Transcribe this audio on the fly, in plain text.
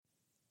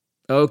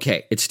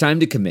Okay, it's time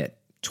to commit.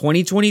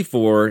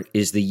 2024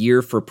 is the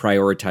year for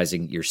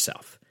prioritizing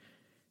yourself.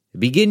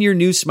 Begin your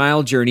new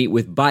smile journey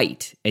with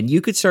Byte, and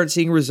you could start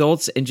seeing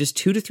results in just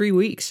 2 to 3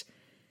 weeks.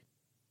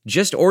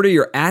 Just order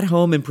your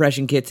at-home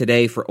impression kit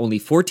today for only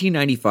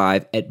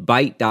 $14.95 at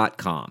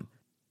Byte.com.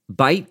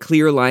 Byte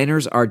clear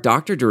liners are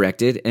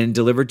doctor-directed and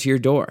delivered to your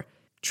door.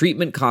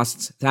 Treatment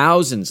costs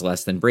thousands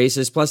less than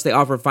braces, plus they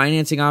offer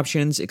financing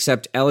options,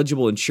 accept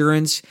eligible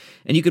insurance,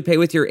 and you could pay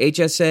with your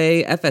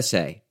HSA,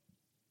 FSA.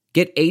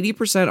 Get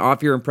 80%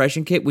 off your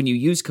impression kit when you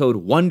use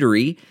code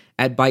WONDERY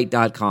at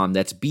Byte.com.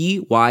 That's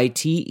BYTE.com.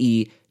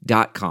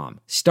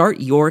 Start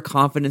your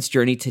confidence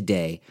journey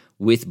today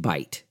with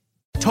Byte.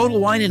 Total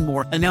Wine &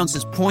 More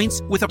announces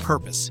points with a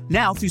purpose.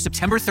 Now through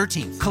September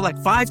 13th, collect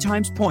 5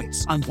 times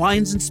points on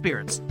wines and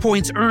spirits.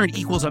 Points earned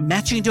equals a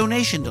matching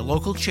donation to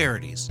local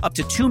charities. Up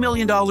to $2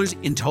 million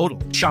in total.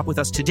 Shop with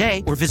us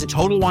today or visit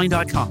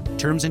TotalWine.com.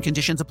 Terms and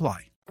conditions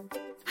apply.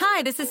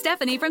 Hi, this is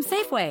Stephanie from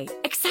Safeway.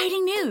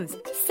 Exciting news!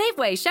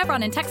 Safeway,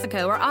 Chevron, and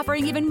Texaco are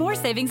offering even more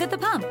savings at the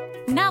pump.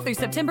 Now through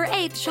September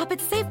 8th, shop at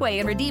Safeway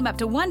and redeem up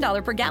to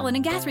 $1 per gallon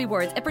in gas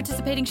rewards at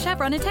participating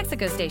Chevron and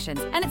Texaco stations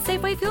and at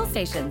Safeway fuel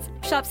stations.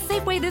 Shop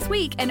Safeway this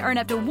week and earn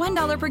up to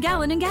 $1 per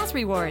gallon in gas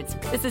rewards.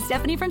 This is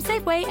Stephanie from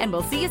Safeway, and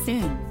we'll see you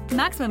soon.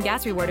 Maximum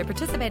gas reward at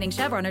participating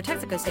Chevron or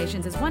Texaco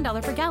stations is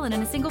 $1 per gallon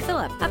in a single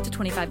fill-up, up to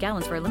 25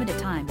 gallons for a limited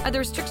time. Other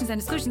restrictions and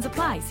exclusions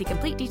apply. See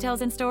complete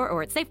details in store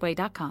or at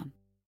Safeway.com.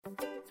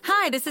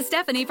 Hi, this is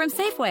Stephanie from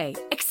Safeway.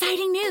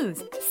 Exciting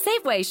news!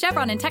 Safeway,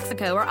 Chevron, and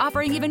Texaco are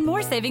offering even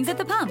more savings at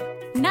the pump.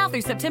 Now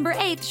through September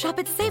 8th, shop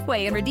at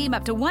Safeway and redeem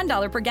up to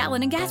 $1 per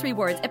gallon in gas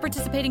rewards at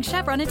participating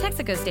Chevron and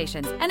Texaco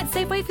stations and at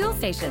Safeway fuel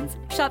stations.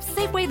 Shop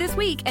Safeway this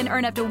week and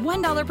earn up to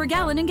 $1 per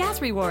gallon in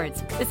gas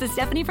rewards. This is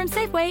Stephanie from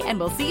Safeway, and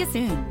we'll see you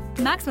soon.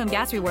 Maximum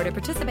gas reward at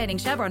participating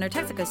Chevron or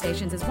Texaco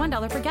stations is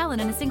 $1 per gallon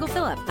in a single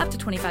fill-up, up to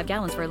 25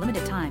 gallons for a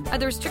limited time.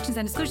 Other restrictions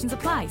and exclusions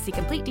apply. See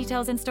complete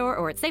details in store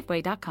or at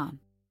Safeway.com.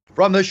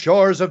 From the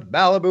shores of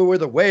Malibu where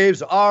the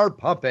waves are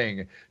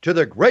pumping, to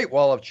the Great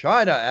Wall of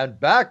China, and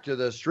back to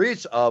the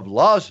streets of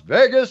Las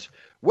Vegas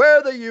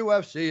where the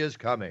UFC is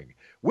coming.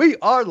 We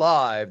are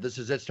live. This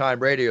is It's Time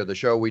Radio, the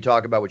show we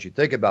talk about what you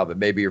think about but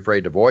may be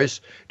afraid to voice.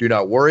 Do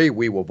not worry,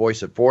 we will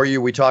voice it for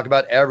you. We talk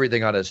about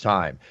everything on It's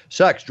Time.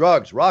 Sex,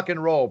 drugs, rock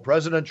and roll,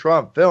 President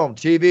Trump, film,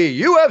 TV,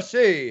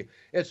 UFC.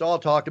 It's all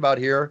talked about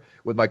here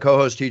with my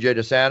co-host TJ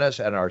DeSantis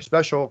and our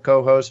special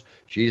co-host.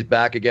 She's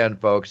back again,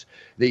 folks.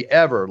 The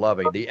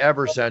ever-loving, the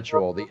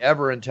ever-sensual, the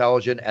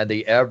ever-intelligent, and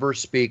the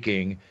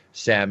ever-speaking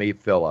Sammy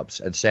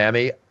Phillips. And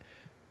Sammy,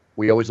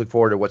 we always look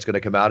forward to what's going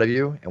to come out of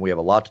you, and we have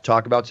a lot to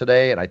talk about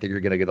today, and I think you're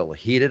going to get a little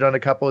heated on a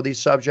couple of these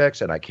subjects,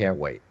 and I can't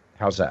wait.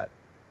 How's that?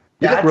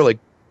 You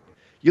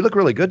look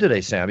really good today,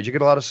 Sam. Did you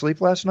get a lot of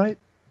sleep last night?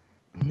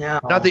 No.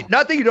 Not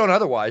that you don't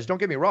otherwise. Don't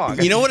get me wrong.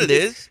 You know what it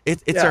is?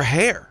 It's her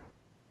hair.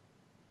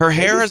 Her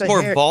hair has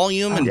more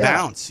volume and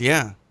bounce.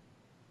 Yeah.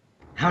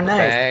 How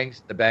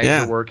nice. The bangs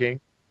are working.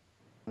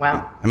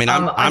 Wow. I mean,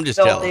 I'm just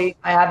jealous.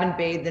 I haven't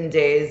bathed in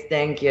days.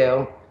 Thank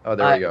you. Oh,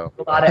 there you go.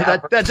 A lot of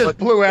that just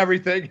blew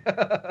everything.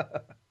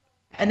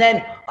 And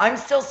then I'm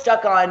still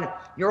stuck on,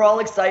 you're all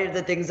excited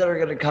the things that are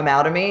going to come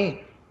out of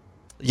me.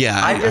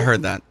 Yeah, I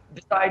heard that.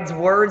 Besides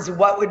words,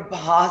 what would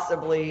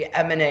possibly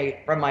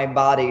emanate from my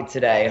body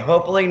today?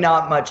 Hopefully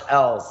not much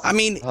else. I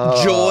mean,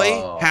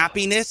 joy,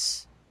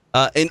 happiness,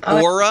 an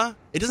aura.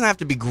 It doesn't have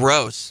to be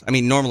gross. I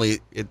mean,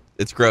 normally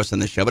it's gross in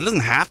this show, but it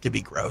doesn't have to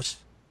be gross.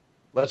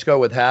 Let's go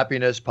with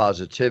happiness,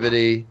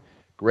 positivity,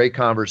 great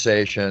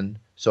conversation.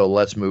 So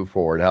let's move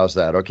forward. How's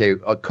that? Okay,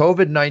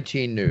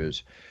 COVID-19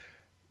 news.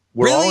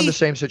 We're all in the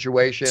same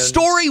situation.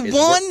 Story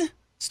one's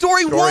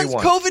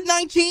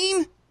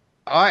COVID-19?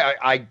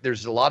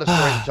 There's a lot of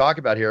stories to talk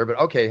about here, but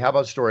okay, how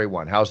about story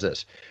one? How's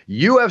this?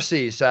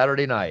 UFC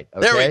Saturday night.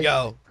 Okay? There we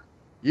go.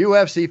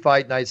 UFC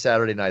Fight Night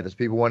Saturday night. That's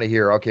people want to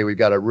hear. Okay, we've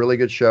got a really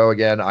good show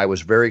again. I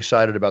was very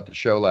excited about the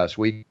show last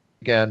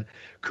weekend.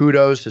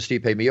 Kudos to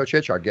Stipe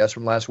Miocic, our guest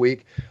from last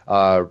week,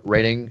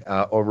 reigning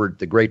over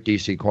the great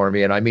DC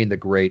Cormier, and I mean the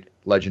great,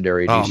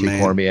 legendary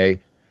DC Cormier.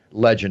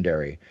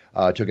 Legendary.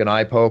 Took an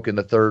eye poke in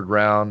the third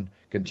round,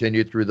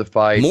 continued through the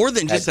fight. More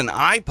than just an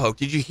eye poke.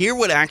 Did you hear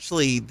what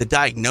actually the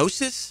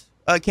diagnosis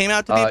came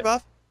out to be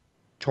about?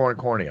 Torn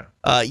cornea.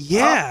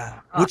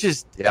 Which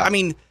is, I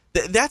mean,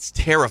 that's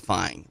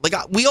terrifying. Like,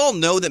 we all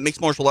know that mixed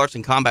martial arts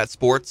and combat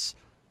sports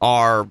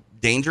are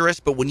dangerous,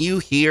 but when you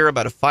hear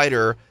about a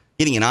fighter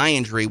getting an eye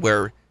injury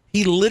where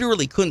he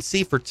literally couldn't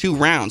see for 2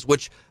 rounds,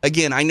 which,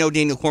 again, I know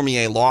Daniel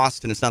Cormier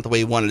lost, and it's not the way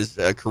he wanted his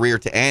career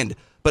to end.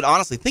 But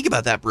honestly, think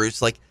about that,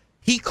 Bruce. Like,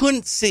 he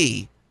couldn't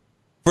see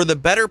for the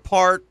better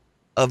part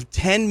of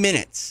 10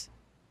 minutes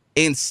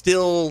and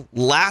still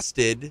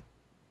lasted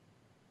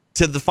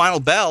to the final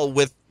bell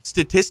with,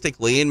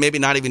 statistically, and maybe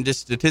not even just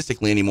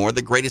statistically anymore,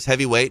 the greatest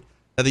heavyweight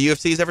that the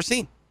UFC has ever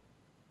seen.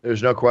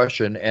 There's no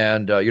question.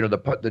 And,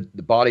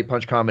 the body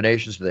punch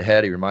combinations to the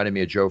head, he reminded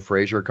me of Joe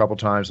Frazier a couple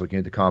times, looking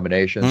at the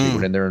combinations. He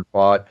went in there and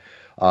fought.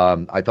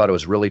 I thought it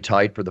was really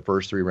tight for the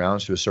first 3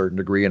 rounds to a certain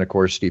degree, and of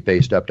course,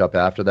 Stipe stepped up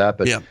after that.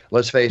 But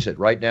let's face it,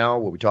 right now,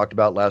 what we talked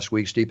about last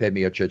week, Stipe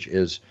Miocic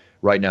is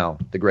right now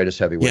the greatest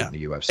heavyweight in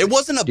the UFC. It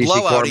wasn't a DC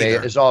blowout Cormier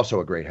either. is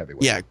also a great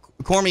heavyweight. Yeah,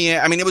 Cormier.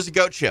 I mean, it was a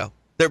goat show.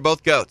 They're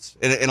both goats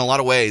in a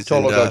lot of ways.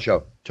 Total goat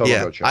show.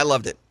 Goat show. I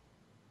loved it.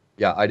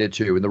 Yeah, I did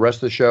too. And the rest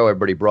of the show,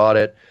 everybody brought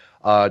it.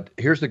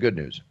 Here's the good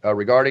news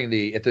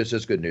if this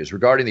is good news,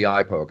 regarding the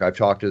eye poke. I've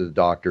talked to the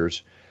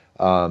doctors.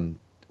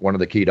 One of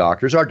the key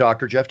doctors, our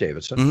doctor, Jeff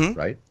Davidson,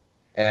 right?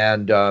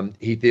 And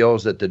he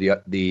feels that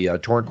the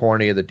torn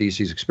cornea that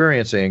DC's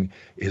experiencing,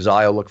 his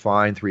eye will look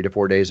fine 3 to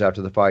 4 days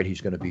after the fight. He's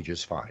going to be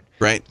just fine.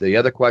 Right. The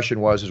other question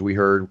was, as we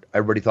heard,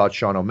 everybody thought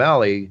Sean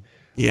O'Malley.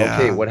 Yeah.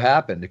 Okay, what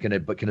happened?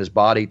 Can his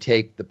body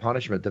take the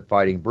punishment that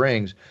fighting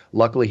brings?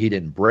 Luckily, he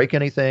didn't break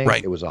anything.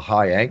 Right. It was a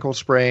high ankle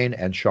sprain,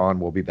 and Sean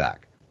will be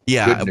back.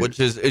 Yeah, which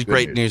is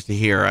great news to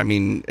hear. I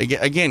mean,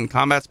 again,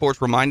 combat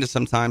sports remind us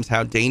sometimes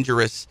how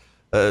dangerous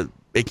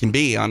it can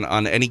be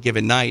on any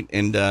given night,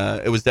 and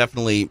it was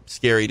definitely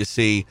scary to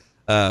see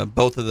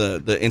both of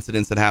the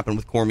incidents that happened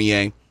with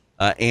Cormier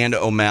and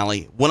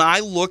O'Malley. When I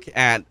look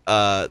at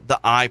the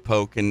eye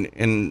poke,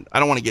 and I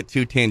don't want to get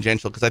too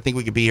tangential because I think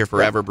we could be here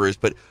forever, Bruce,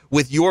 but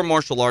with your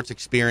martial arts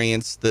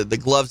experience, the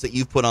gloves that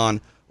you've put on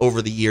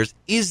over the years,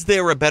 is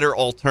there a better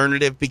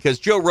alternative? Because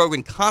Joe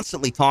Rogan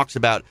constantly talks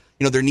about,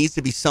 there needs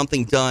to be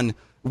something done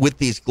with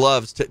these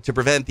gloves to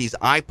prevent these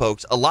eye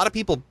pokes. A lot of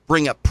people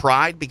bring up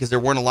Pride because there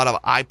weren't a lot of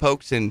eye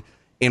pokes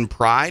in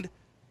Pride.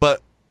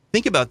 But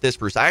think about this,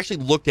 Bruce. I actually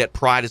looked at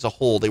Pride as a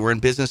whole. They were in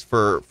business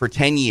for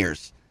 10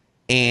 years,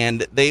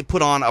 and they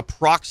put on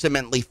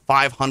approximately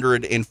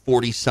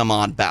 540 some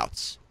odd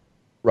bouts.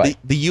 Right.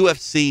 The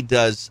UFC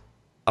does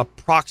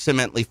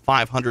approximately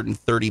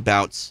 530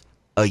 bouts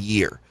a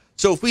year.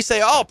 So if we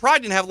say,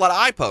 Pride didn't have a lot of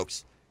eye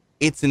pokes,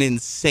 it's an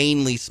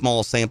insanely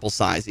small sample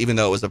size, even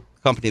though it was a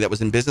company that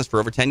was in business for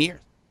over 10 years.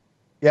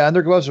 Yeah, and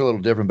their gloves are a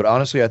little different, but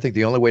honestly, I think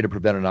the only way to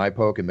prevent an eye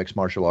poke in mixed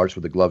martial arts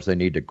with the gloves they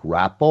need to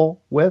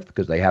grapple with,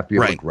 because they have to be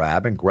able to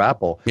grab and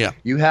grapple,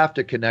 you have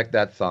to connect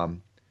that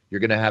thumb. You're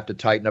going to have to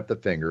tighten up the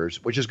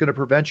fingers, which is going to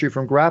prevent you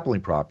from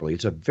grappling properly.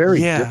 It's a very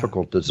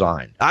difficult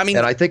design. And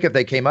I think if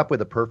they came up with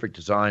a perfect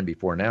design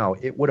before now,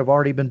 it would have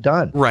already been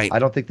done. Right. I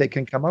don't think they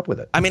can come up with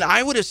it. I mean,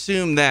 I would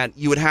assume that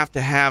you would have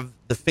to have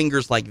the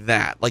fingers like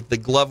that. Like the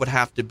glove would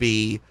have to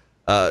be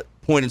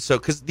pointed so,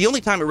 because the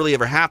only time it really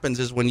ever happens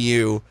is when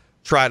you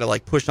try to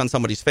like push on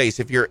somebody's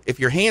face. If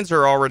your hands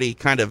are already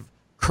kind of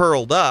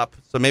curled up,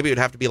 so maybe it would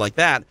have to be like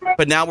that.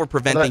 But now we're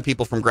preventing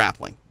people from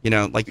grappling, like you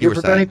were saying. You're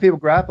preventing people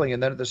grappling,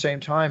 and then at the same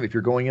time, if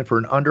you're going in for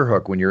an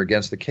underhook when you're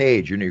against the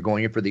cage, you're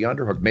going in for the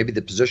underhook, maybe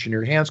the position of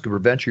your hands can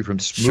prevent you from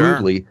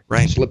smoothly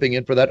slipping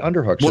in for that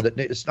underhook, so that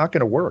it's not going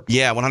to work.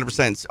 Yeah,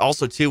 100%.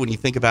 Also, too, when you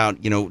think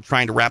about,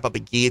 trying to wrap up a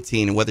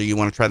guillotine and whether you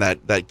want to try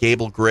that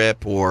gable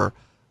grip or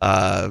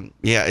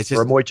it's just,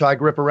 or a Muay Thai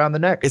grip around the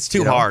neck. It's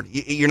too hard.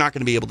 You're not going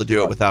to be able to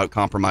do it without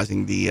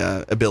compromising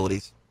the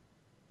abilities.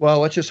 Well,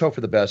 let's just hope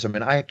for the best. I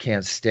mean, I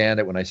can't stand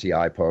it when I see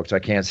eye pokes. I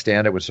can't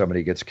stand it when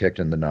somebody gets kicked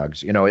in the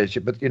nugs.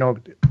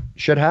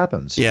 Shit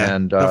happens. Yeah,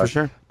 and for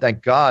sure.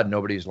 Thank God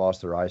nobody's lost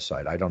their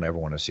eyesight. I don't ever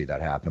want to see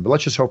that happen. But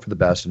let's just hope for the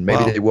best, and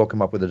maybe they will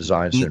come up with a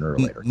design sooner or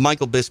later.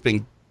 Michael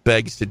Bisping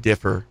begs to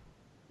differ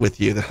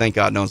with you that thank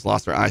God no one's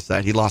lost their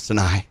eyesight. He lost an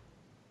eye.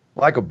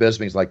 Michael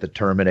Bisping's like the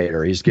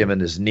Terminator. He's given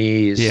his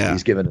knees. Yeah.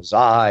 He's given his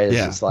eyes.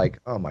 Yeah. It's like,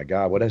 oh, my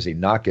God, what has he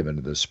not given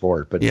to this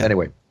sport? But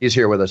anyway, he's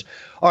here with us.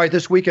 All right,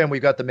 this weekend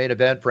we've got the main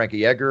event,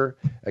 Frankie Edgar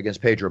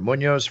against Pedro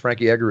Munoz.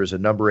 Frankie Edgar is a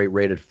number 8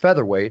 rated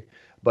featherweight,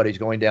 but he's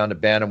going down to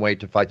bantamweight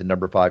to fight the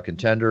number 5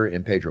 contender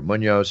in Pedro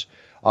Munoz.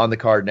 On the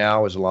card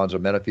now is Alonzo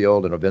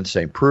Menefield and Ovince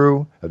St.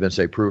 Preux. Ovince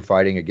St. Preux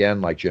fighting again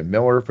like Jim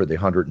Miller for the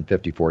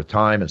 154th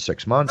time in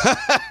 6 months.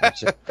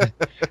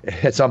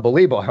 It's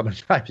unbelievable how many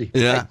times he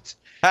fights.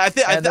 I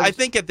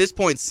think at this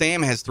point,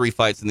 Sam has 3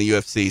 fights in the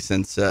UFC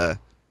since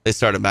they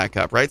started back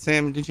up, right?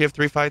 Sam, did you have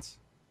 3 fights?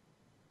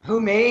 Who,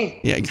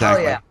 me? Yeah,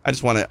 exactly. Oh, yeah. I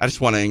just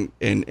want to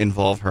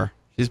involve her.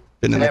 She's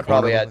been in that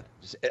probably corner.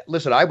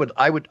 Listen, I would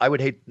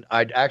hate.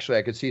 I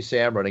could see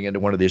Sam running into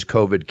one of these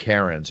COVID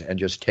Karens and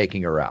just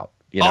taking her out.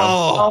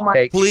 Oh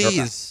my!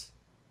 Please.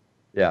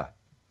 Yeah.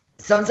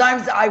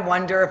 Sometimes I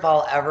wonder if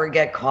I'll ever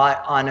get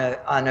caught on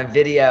a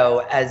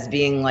video as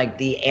being like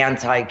the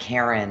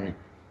anti-Karen,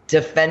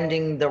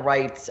 defending the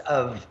rights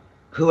of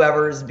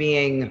whoever's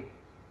being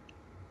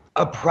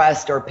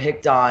oppressed or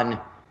picked on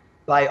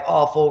by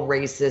awful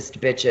racist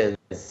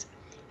bitches.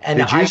 And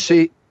did you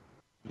see?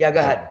 Yeah,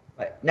 go ahead.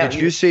 No,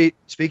 did you see?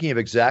 Speaking of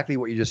exactly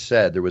what you just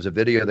said, there was a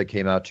video that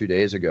came out 2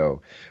 days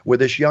ago where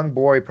this young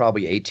boy,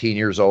 probably 18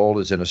 years old,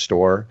 is in a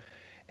store,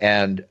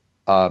 and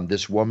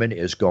this woman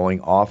is going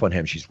off on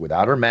him. She's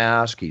without her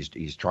mask.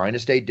 He's trying to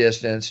stay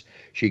distance.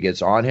 She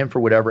gets on him for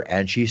whatever,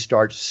 and she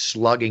starts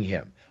slugging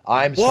him.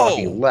 I'm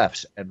talking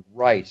lefts and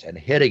rights and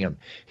hitting him.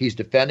 He's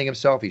defending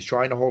himself. He's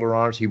trying to hold her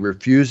arms. He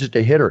refuses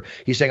to hit her.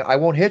 He's saying, I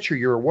won't hit you.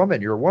 You're a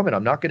woman. You're a woman.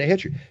 I'm not going to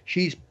hit you.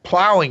 She's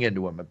plowing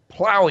into him.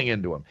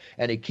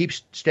 And he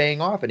keeps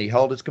staying off, and he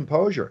held his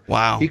composure.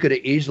 Wow. He could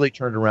have easily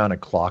turned around and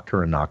clocked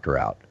her and knocked her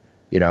out.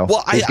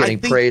 Well, he's getting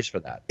think praise for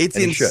that.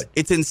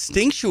 It's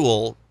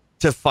instinctual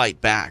to fight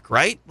back,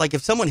 right? Like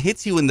if someone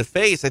hits you in the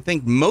face, I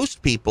think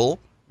most people,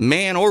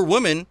 man or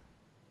woman,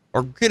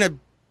 are gonna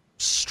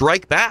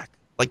strike back.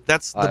 Like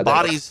that's the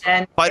body's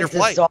fight or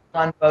flight. Assault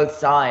on both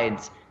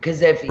sides,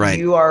 because if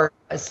you are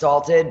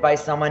assaulted by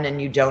someone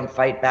and you don't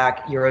fight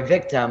back, you're a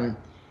victim.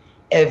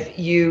 If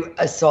you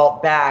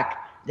assault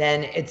back,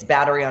 then it's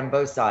battery on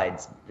both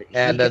sides.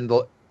 And then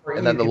the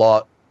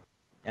law.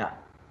 Yeah.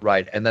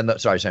 Right, and then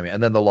Sammy,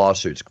 and then the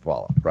lawsuits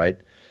follow. Right.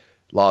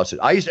 Lawsuit.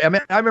 I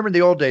remember in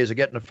the old days of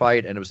getting a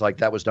fight, and it was like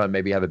that was done.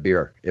 Maybe have a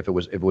beer if it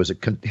was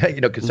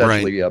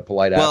consensually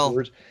polite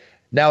afterwards.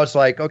 Now it's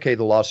like, okay,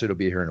 the lawsuit will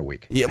be here in a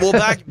week. Yeah. Well,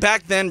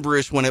 back then,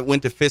 Bruce, when it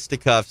went to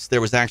fisticuffs, there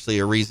was actually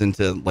a reason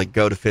to like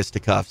go to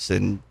fisticuffs,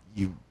 and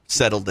you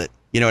settled it.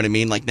 You know what I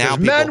mean? Like now,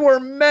 men were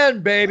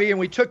men, baby, and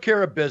we took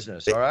care of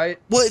business. All right.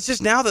 Well, it's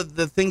just now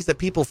the things that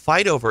people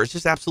fight over is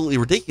just absolutely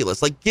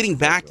ridiculous. Like getting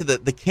back to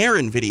the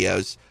Karen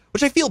videos,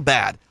 which I feel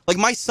bad. Like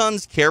my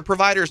son's care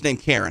provider is named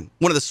Karen,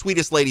 one of the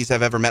sweetest ladies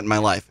I've ever met in my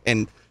life.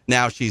 And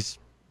now she's,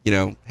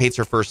 hates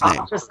her first name.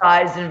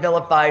 Ostracized and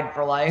vilified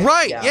for life.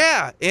 Right,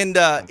 yeah. And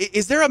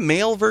is there a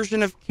male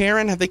version of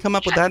Karen? Have they come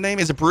up with that name?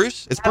 Is it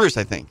Bruce? It's Bruce,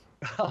 I think.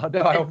 Oh,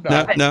 no, I hope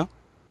not. No?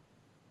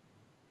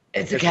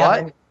 It's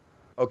Kevin. What?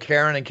 Oh,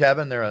 Karen and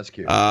Kevin? That's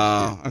cute.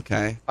 Oh,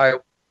 okay. All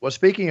right. Well,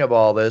 speaking of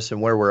all this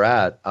and where we're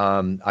at,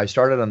 I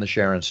started on the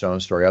Sharon Stone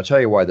story. I'll tell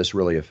you why this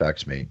really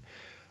affects me.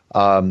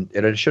 And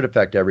it should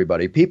affect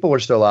everybody. People are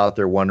still out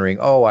there wondering,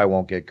 "Oh, I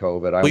won't get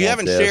COVID." You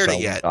haven't shared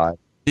it yet.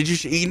 Did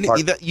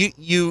you?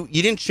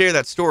 You didn't share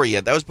that story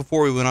yet. That was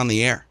before we went on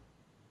the air.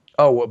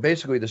 Oh, well,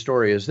 basically the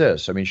story is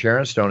this. I mean,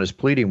 Sharon Stone is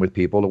pleading with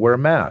people to wear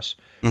masks.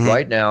 Mm-hmm.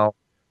 Right now,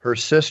 her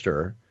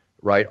sister,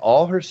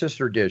 all her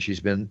sister did, she's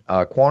been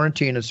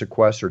quarantined and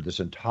sequestered this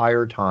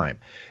entire time.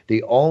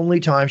 The only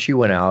time she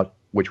went out,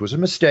 which was a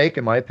mistake,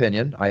 in my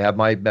opinion. I have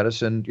my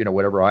medicine,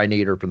 whatever I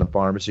need, or from the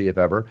pharmacy, if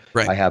ever.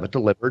 Right. I have it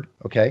delivered.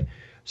 Okay.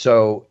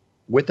 So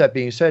with that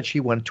being said, she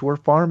went to her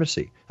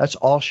pharmacy. That's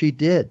all she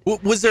did.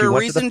 Was there a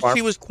reason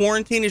she was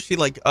quarantined? Is she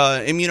like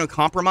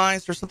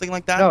immunocompromised or something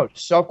like that? No,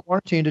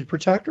 self-quarantined to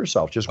protect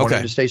herself. Just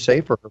wanted to stay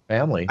safe for her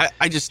family.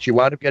 She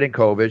wound up getting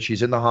COVID.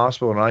 She's in the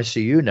hospital in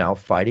ICU now,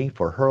 fighting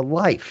for her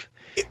life.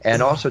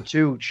 And also,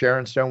 too,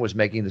 Sharon Stone was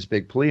making this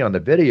big plea on the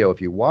video. If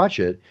you watch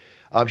it,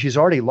 she's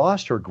already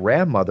lost her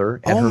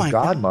grandmother and her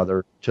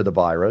godmother to the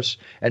virus,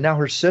 and now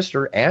her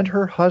sister and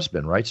her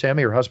husband, right,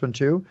 Sammy? Her husband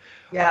too?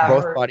 Yeah,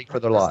 both fighting for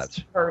their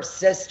lives. Her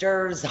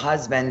sister's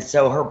husband,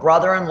 so her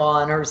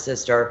brother-in-law and her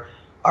sister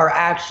are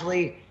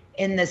actually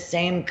in the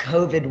same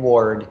COVID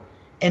ward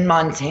in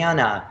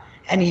Montana.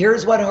 And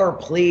here's what her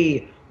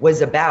plea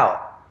was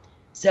about.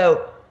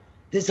 So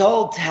this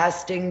whole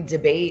testing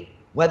debate,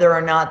 whether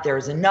or not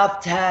there's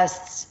enough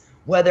tests,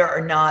 whether or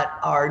not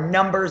our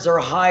numbers are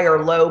high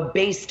or low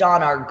based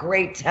on our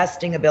great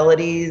testing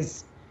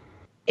abilities.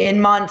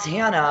 In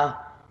Montana,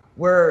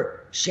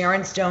 where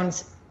Sharon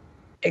Stone's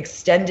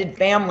extended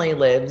family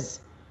lives,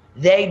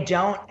 they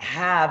don't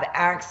have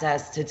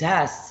access to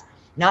tests.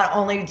 Not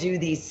only do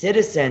the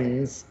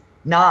citizens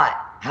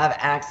not have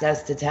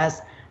access to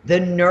tests, the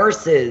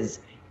nurses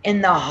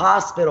in the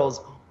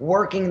hospitals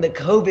working the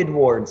COVID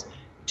wards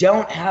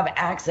don't have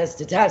access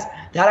to tests.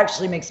 That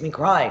actually makes me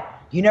cry.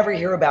 You never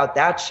hear about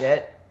that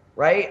shit,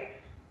 right?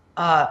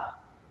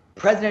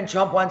 President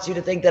Trump wants you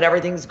to think that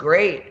everything's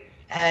great.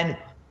 And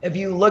if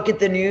you look at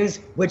the news,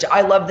 which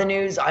I love the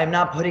news, I'm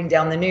not putting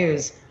down the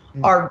news,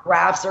 our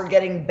graphs are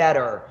getting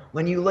better.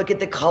 When you look at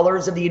the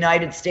colors of the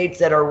United States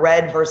that are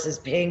red versus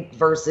pink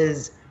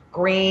versus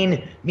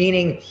green,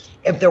 meaning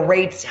if the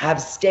rates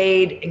have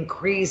stayed,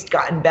 increased,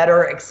 gotten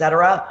better,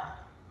 etc.,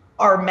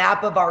 our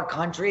map of our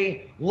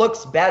country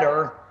looks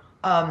better.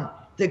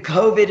 The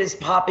COVID is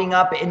popping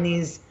up in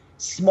these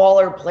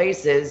smaller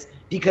places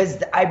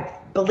because I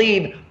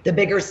believe the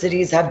bigger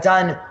cities have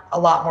done a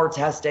lot more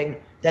testing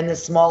than the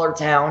smaller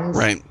towns.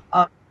 Right.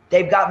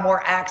 They've got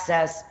more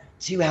access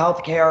to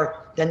healthcare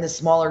than the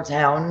smaller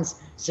towns.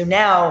 So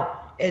now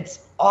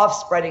it's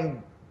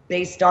off-spreading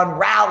based on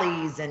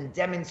rallies and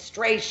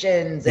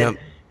demonstrations and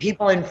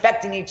people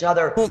infecting each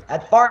other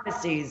at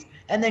pharmacies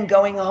and then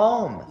going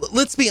home.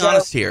 Let's be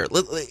honest here.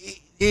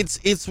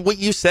 It's what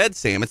you said,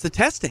 Sam. It's the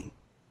testing.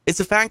 It's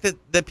the fact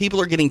that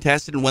people are getting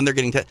tested and when they're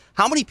getting tested.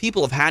 How many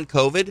people have had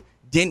COVID,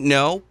 didn't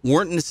know,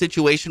 weren't in a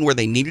situation where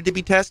they needed to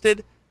be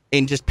tested,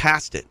 and just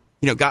passed it,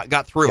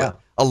 got through it?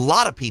 A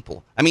lot of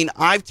people. I mean,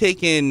 I've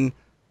taken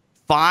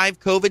 5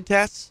 COVID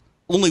tests.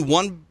 Only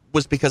one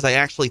was because I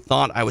actually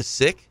thought I was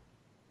sick.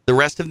 The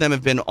rest of them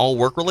have been all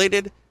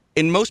work-related.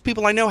 And most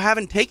people I know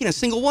haven't taken a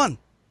single one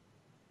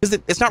because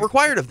it's not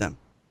required of them.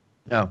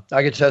 No,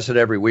 I get tested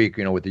every week,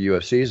 with the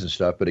UFCs and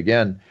stuff. But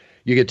again,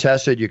 you get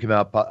tested, you come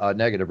out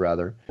negative,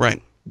 rather.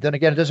 Right. Then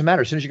again, it doesn't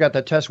matter. As soon as you got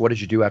that test, what did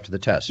you do after the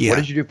test? Yeah. What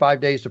did you do 5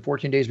 days to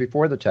 14 days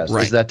before the test?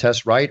 Right. Is that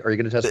test right? Are you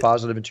going to test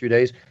positive in 2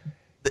 days?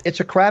 it's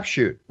a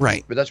crapshoot.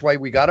 Right. But that's why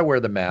we got to wear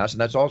the mask,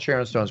 and that's all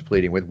Sharon Stone's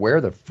pleading with.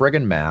 Wear the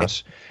friggin'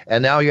 mask.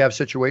 And now you have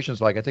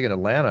situations like, I think in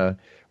Atlanta,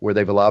 where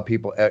they've allowed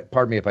people,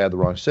 pardon me if I have the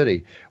wrong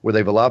city, where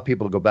they've allowed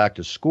people to go back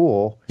to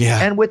school. Yeah.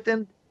 And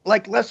within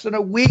like less than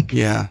a week,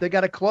 they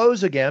got to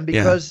close again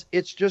because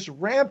it's just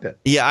rampant.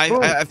 Yeah,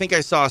 I think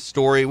I saw a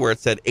story where it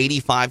said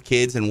 85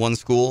 kids in one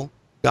school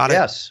got it.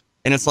 Yes.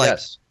 And it's like,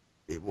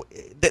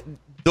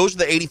 those are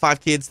the 85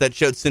 kids that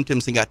showed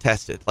symptoms and got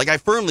tested. Like, I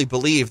firmly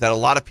believe that a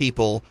lot of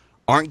people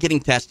aren't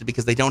getting tested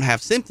because they don't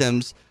have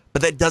symptoms,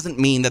 but that doesn't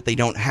mean that they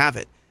don't have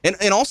it.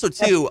 And also,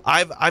 too,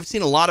 I've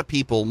seen a lot of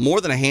people,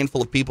 more than a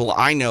handful of people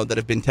I know that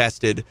have been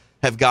tested,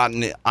 have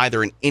gotten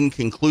either an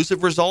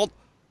inconclusive result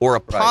or a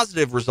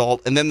positive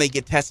result, and then they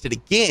get tested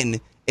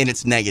again, and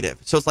it's negative.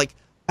 So it's like,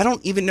 I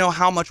don't even know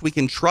how much we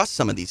can trust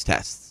some of these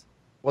tests.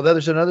 Well,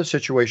 there's another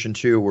situation,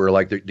 too, where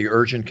like the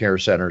urgent care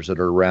centers that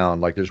are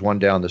around, like there's one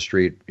down the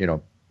street,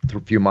 a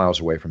few miles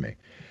away from me,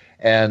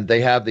 and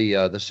they have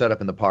the setup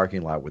in the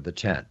parking lot with the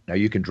tent. Now,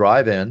 you can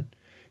drive in,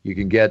 you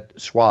can get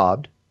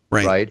swabbed,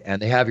 right?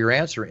 And they have your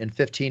answer in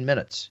 15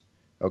 minutes.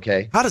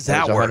 Okay. How does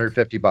that work?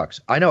 $150.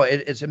 I know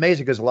it's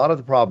amazing because a lot of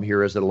the problem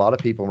here is that a lot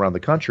of people around the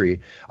country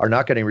are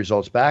not getting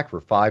results back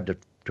for 5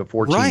 to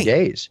 14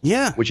 days.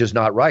 Yeah. Which is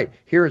not right.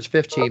 Here it's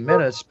 15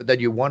 minutes, but then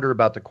you wonder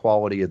about the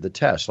quality of the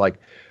test. Like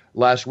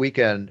last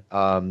weekend,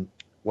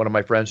 one of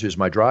my friends who's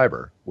my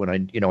driver, when I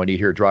need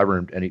here a driver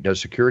and he does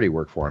security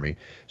work for me.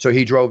 So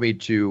he drove me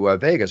to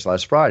Vegas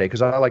last Friday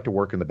because I like to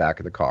work in the back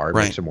of the car. It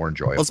makes it more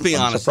enjoyable. Let's be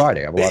honest. It's a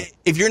Friday.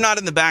 If you're not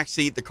in the back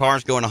seat, the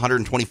car's going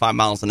 125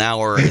 miles an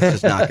hour. It's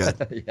just not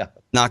good.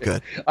 Not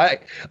good. I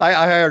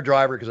hire a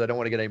driver because I don't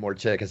want to get any more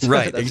tickets.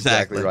 Right. That's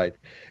exactly right.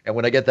 And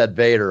when I get that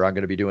Vader, I'm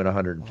going to be doing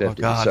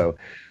 150. Oh, so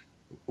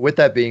with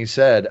that being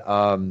said,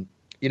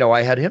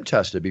 I had him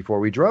tested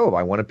before we drove.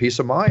 I wanted peace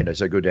of mind. I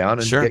said, go down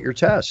and get your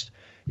test.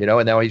 And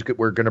now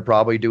we're going to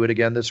probably do it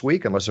again this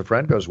week unless a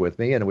friend goes with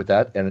me. And with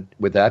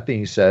that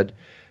being said,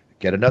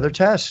 get another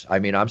test. I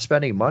mean, I'm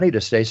spending money to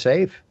stay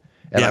safe,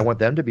 and I want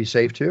them to be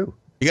safe too.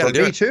 You got to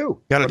do it. Me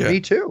too. Got to do it. Me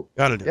too.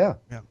 Got to do it.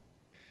 Yeah.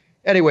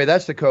 Anyway,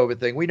 that's the COVID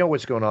thing. We know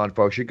what's going on,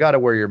 folks. You got to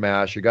wear your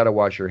mask. You got to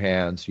wash your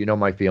hands. You know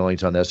my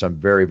feelings on this. I'm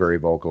very, very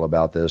vocal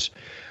about this.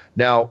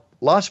 Now,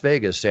 Las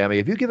Vegas, Sammy,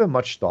 have you given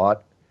much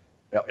thought?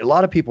 A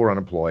lot of people are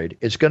unemployed.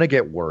 It's going to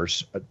get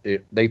worse.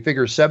 They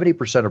figure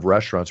 70% of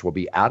restaurants will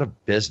be out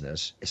of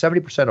business.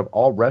 70% of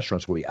all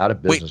restaurants will be out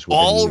of business. Wait,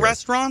 all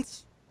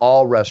restaurants?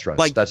 All restaurants.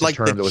 Like that's like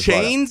the term that was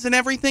chains and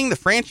everything, the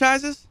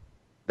franchises?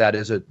 That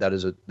is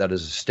a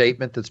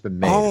statement that's been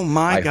made. Oh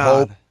my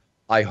God.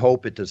 I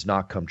hope it does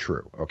not come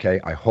true. Okay,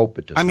 I hope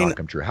it does not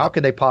come true. How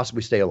can they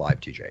possibly stay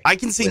alive, TJ? I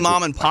can see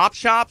mom and pop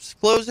shops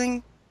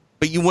closing,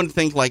 but you wouldn't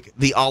think like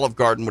the Olive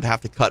Garden would have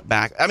to cut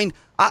back. I mean,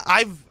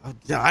 I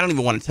don't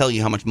even want to tell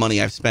you how much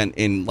money I've spent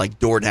in like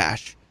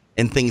DoorDash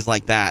and things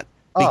like that.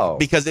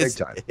 Because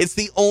it's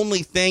the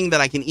only thing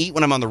that I can eat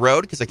when I'm on the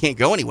road because I can't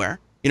go anywhere.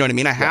 You know what I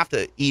mean? I have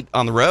to eat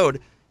on the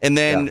road. And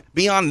then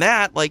beyond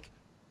that, like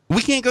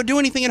we can't go do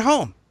anything at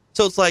home.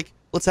 So it's like,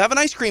 let's have an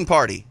ice cream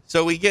party.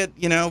 So we get,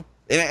 and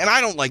I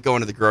don't like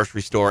going to the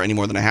grocery store any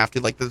more than I have to.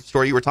 Like the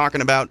story you were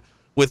talking about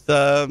with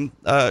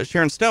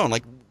Sharon Stone.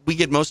 Like we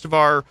get most of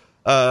our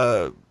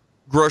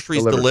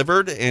groceries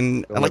delivered.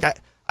 And like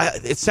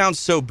it sounds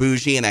so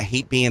bougie, and I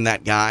hate being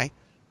that guy.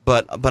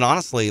 But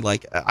honestly,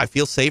 like I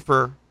feel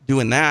safer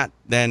doing that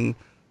than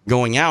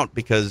going out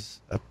because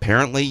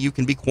apparently you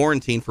can be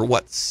quarantined for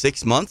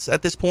 6 months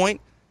at this point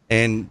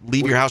and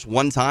leave your house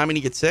one time and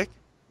you get sick.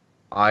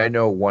 I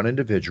know one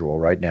individual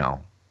right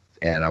now,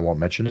 and I won't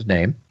mention his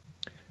name,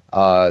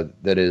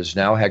 that has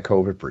now had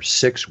COVID for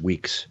 6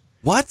 weeks.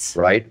 What?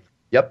 Right?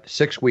 Yep,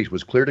 6 weeks.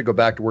 Was cleared to go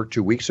back to work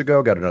 2 weeks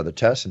ago, got another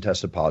test and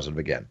tested positive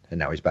again. And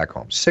now he's back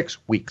home. 6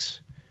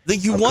 weeks.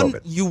 You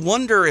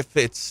wonder if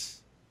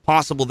it's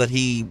possible that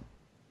he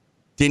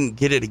didn't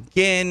get it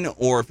again,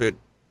 or if it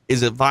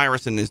is a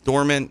virus and is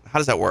dormant. How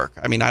does that work?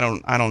 I mean, I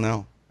don't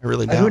know. I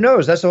really don't. Who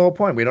knows? That's the whole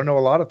point. We don't know a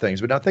lot of things.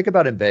 But now think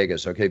about in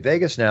Vegas. Okay,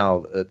 Vegas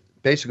now,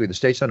 basically the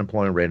state's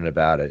unemployment rate in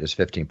Nevada is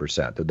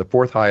 15%. They're the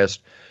fourth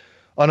highest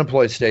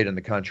unemployed state in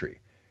the country.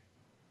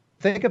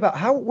 Think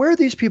about where are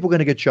these people going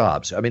to get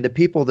jobs? I mean, the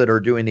people that are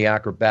doing the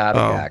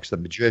acrobatic acts, the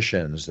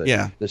magicians,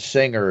 the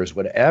singers,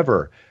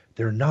 whatever,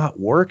 they're not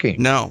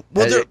working. No.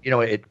 Well,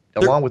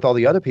 along with all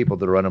the other people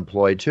that are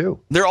unemployed too.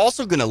 They're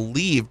also going to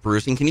leave,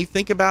 Bruce. And can you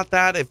think about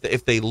that?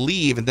 If they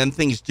leave and then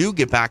things do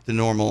get back to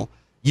normal,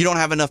 you don't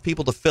have enough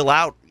people to fill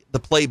out the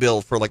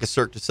playbill for like a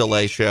Cirque du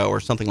Soleil show or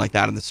something like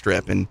that in the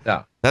Strip. And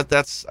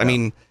I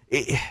mean,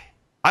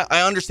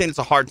 I understand it's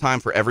a hard time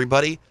for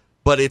everybody,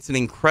 but it's an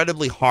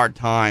incredibly hard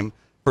time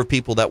for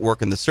people that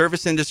work in the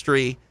service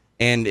industry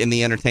and in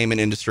the entertainment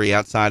industry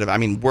outside of,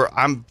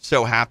 I'm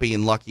so happy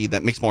and lucky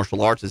that mixed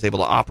martial arts is able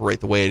to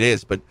operate the way it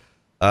is, but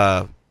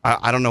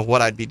I don't know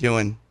what I'd be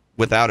doing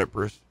without it,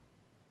 Bruce.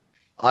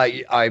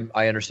 I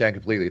understand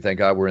completely. Thank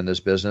God we're in this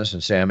business.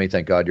 And Sammy,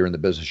 thank God you're in the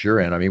business you're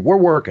in. I mean, we're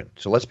working.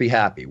 So let's be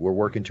happy. We're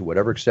working to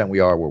whatever extent we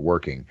are, we're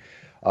working.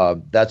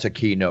 That's a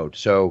key note.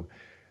 So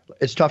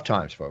It's tough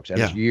times, folks, and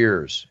it's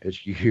years.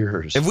 It's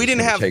years. If we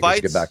didn't have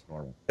fights, get back to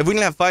normal. If we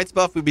didn't have fights,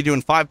 Buff, we'd be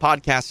doing 5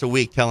 podcasts a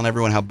week telling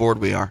everyone how bored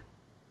we are.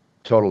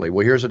 Totally.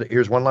 Well,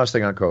 here's one last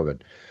thing on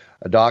COVID.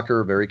 A doctor,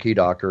 a very key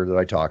doctor that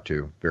I talked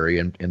to, very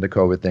in the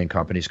COVID thing.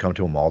 Companies come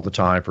to him all the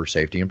time for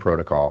safety and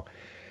protocol.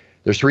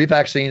 There's 3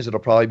 vaccines that'll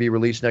probably be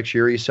released next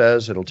year, he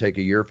says. It'll take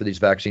a year for these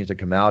vaccines to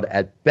come out.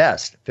 At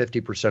best,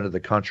 50% of the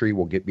country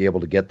will be able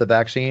to get the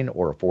vaccine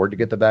or afford to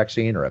get the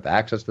vaccine or have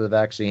access to the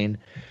vaccine.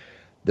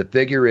 The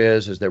figure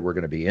is that we're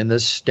going to be in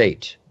this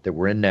state that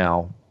we're in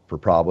now for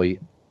probably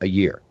a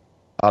year,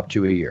 up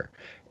to a year.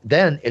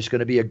 Then it's going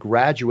to be a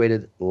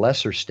graduated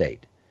lesser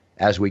state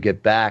as we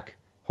get back,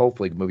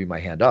 hopefully moving my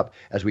hand up,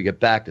 as we get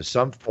back to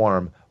some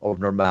form of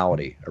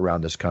normality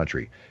around this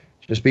country.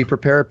 Just be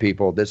prepared,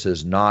 people. This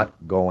is not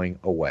going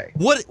away.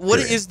 What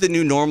is the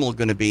new normal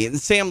going to be? And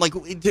Sam,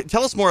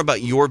 tell us more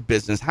about your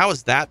business. How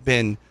has that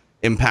been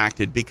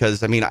impacted?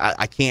 Because, I mean,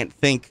 I can't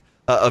think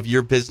of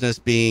your business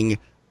being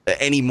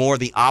any more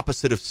the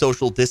opposite of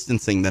social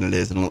distancing than it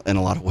is in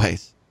a lot of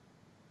ways.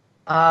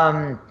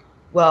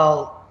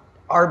 Well,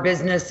 our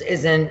business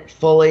isn't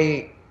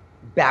fully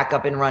back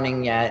up and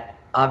running yet,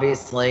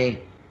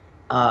 obviously.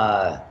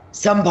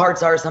 Some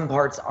parts are, some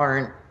parts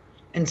aren't.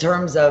 In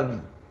terms of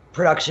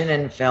production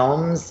and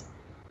films,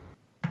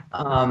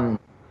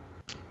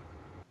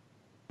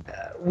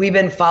 we've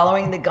been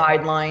following the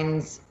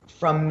guidelines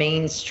from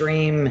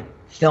mainstream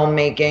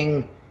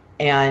filmmaking,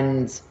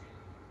 and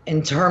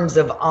in terms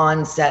of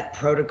on-set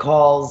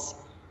protocols,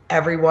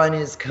 everyone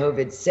is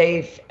COVID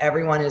safe,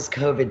 everyone is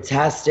COVID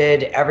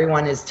tested,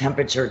 everyone is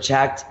temperature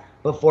checked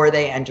before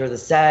they enter the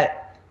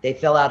set. They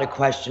fill out a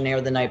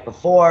questionnaire the night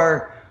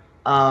before.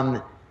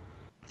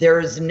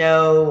 There's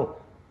no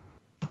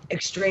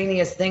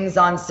extraneous things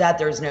on set.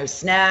 There's no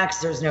snacks.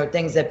 There's no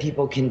things that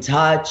people can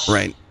touch.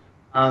 Right.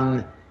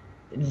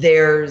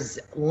 There's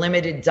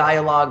limited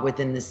dialogue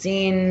within the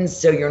scenes,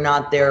 so you're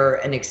not there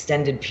an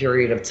extended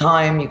period of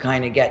time. You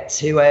kind of get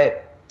to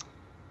it.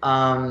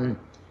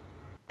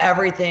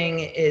 Everything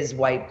is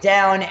wiped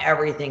down.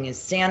 Everything is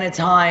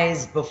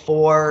sanitized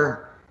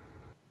before,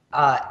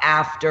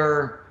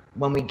 after,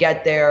 when we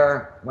get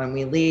there, when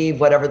we leave,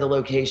 whatever the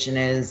location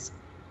is.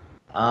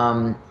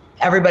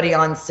 Everybody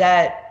on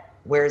set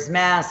wears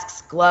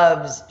masks,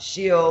 gloves,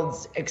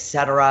 shields,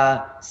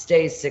 etc.,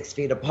 stays 6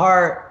 feet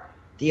apart.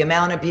 The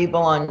amount of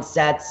people on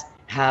sets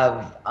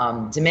have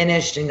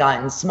diminished and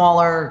gotten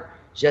smaller,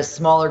 just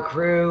smaller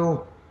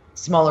crew,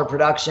 smaller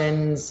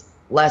productions,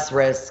 less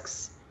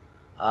risks.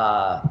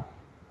 And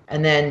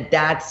then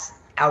that's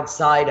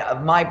outside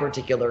of my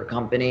particular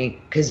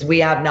company because we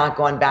have not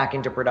gone back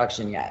into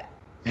production yet.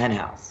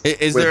 Penthouse.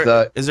 Is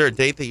there a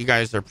date that you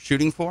guys are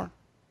shooting for?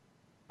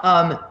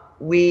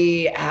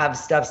 We have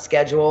stuff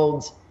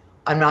scheduled.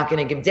 I'm not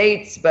going to give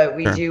dates, but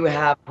we do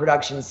have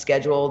production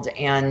scheduled,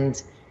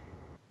 and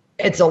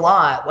it's a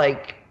lot,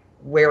 like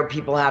where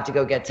people have to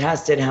go get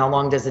tested. How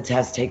long does a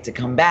test take to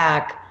come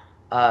back?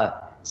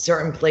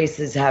 Certain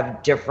places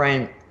have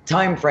different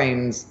time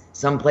frames.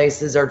 Some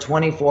places are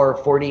 24,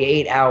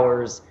 48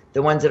 hours.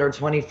 The ones that are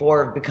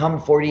 24 have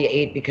become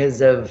 48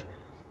 because of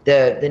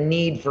the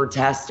need for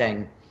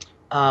testing.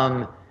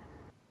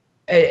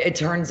 It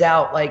turns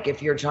out, like,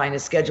 if you're trying to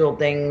schedule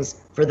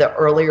things for the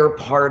earlier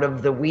part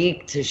of the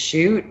week to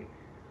shoot,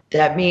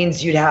 that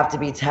means you'd have to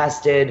be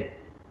tested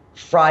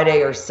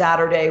Friday or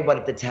Saturday. What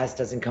if the test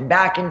doesn't come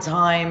back in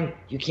time?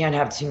 You can't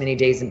have too many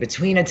days in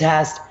between a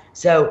test.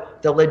 So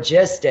the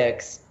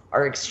logistics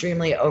are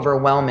extremely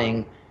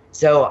overwhelming.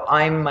 So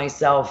I'm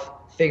myself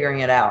figuring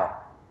it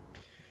out.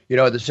 You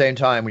know, at the same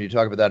time, when you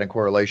talk about that in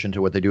correlation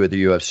to what they do at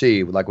the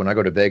UFC, like when I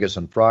go to Vegas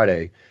on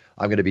Friday,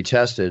 I'm going to be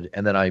tested,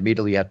 and then I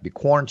immediately have to be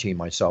quarantined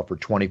myself for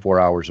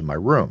 24 hours in my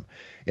room.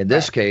 In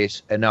this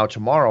case, and now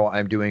tomorrow,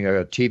 I'm doing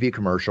a TV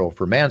commercial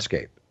for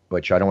Manscaped,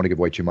 which I don't want to give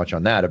away too much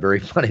on that.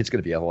 It's going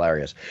to be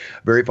hilarious.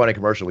 Very funny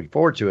commercial. Looking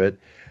forward to it.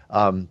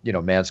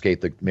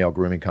 Manscaped, the male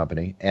grooming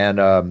company.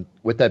 And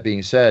with that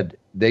being said,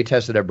 they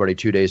tested everybody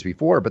 2 days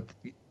before, but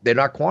they're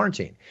not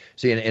quarantined.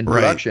 See, in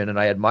production, and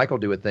I had Michael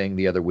do a thing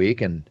the other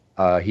week, and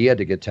he had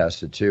to get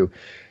tested too.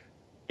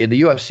 In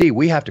the UFC,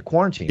 we have to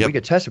quarantine. Yep. We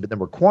get tested, but then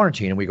we're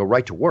quarantined and we go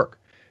right to work.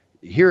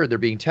 Here, they're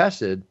being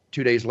tested.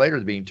 2 days later,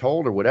 they're being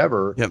told or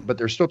whatever, but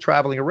they're still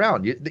traveling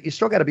around. You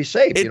still got to be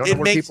safe. You don't know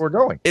where people are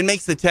going. It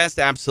makes the test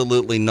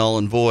absolutely null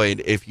and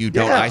void if you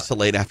don't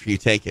isolate after you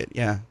take it.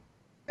 Yeah.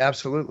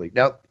 Absolutely.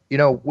 Now,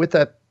 with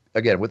that,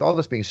 again, with all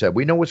this being said,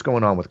 we know what's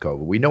going on with COVID.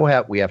 We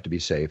know we have to be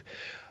safe.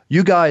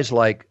 You guys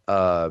like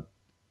Tiger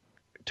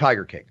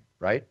King,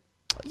 right?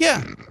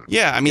 Yeah.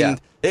 I mean,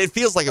 it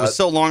feels like it was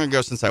so long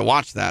ago since I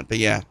watched that, but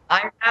yeah.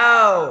 I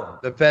know.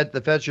 The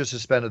feds just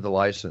suspended the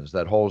license.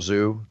 That whole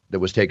zoo that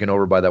was taken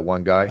over by that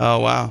one guy. Oh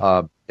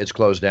wow. It's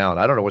closed down.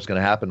 I don't know what's going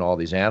to happen to all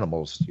these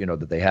animals,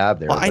 that they have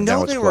there. Well, I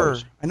know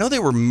they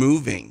were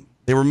moving.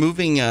 They were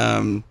moving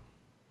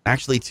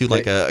actually to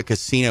like a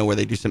casino where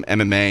they do some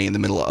MMA in the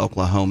middle of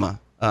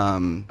Oklahoma.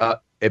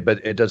 But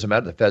it doesn't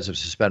matter. The feds have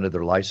suspended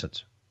their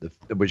license.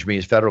 Which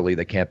means federally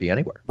they can't be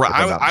anywhere. Right.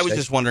 I was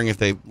just wondering if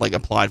they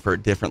applied for a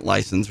different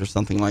license or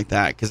something like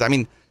that. Because I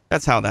mean,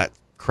 That's how that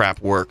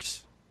crap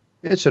works.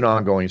 It's an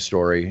ongoing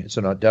story. It's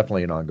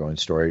definitely an ongoing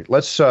story.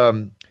 Let's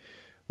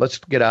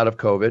get out of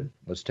COVID.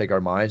 Let's take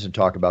our minds and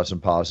talk about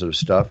some positive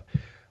stuff.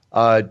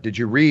 Did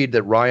you read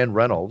that Ryan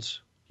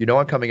Reynolds,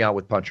 I'm coming out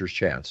with Puncher's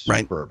Chance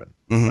bourbon,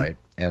 right?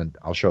 And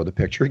I'll show the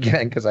picture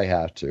again because I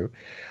have to.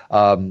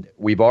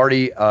 We've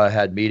already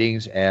had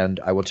meetings, and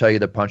I will tell you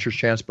that Puncher's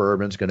Chance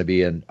bourbon is going to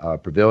be in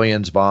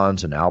Pavilions,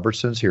 Vons, and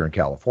Albertsons here in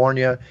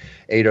California,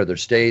 8 other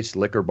states,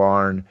 Liquor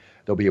Barn.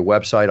 There'll be a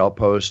website I'll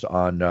post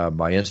on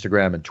my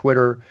Instagram and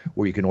Twitter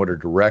where you can order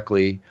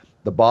directly.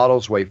 The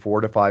bottles weigh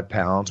 4 to 5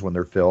 pounds when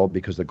they're filled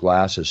because the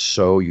glass is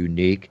so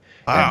unique.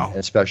 Wow. And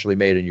especially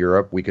made in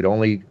Europe. We could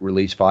only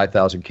release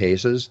 5,000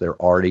 cases. They're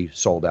already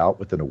sold out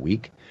within a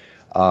week.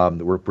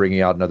 We're bringing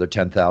out another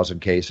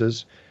 10,000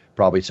 cases,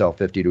 probably sell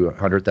 50 to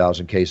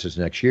 100,000 cases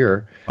next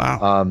year.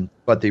 Wow.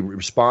 But the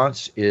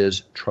response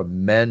is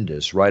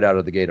tremendous right out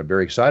of the gate. I'm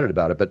very excited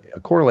about it. But a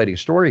correlating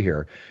story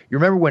here. You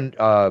remember when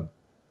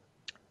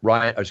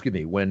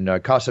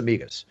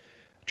Casamigos,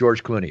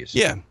 George Clooney's,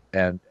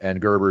 and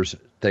Gerber's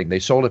thing, they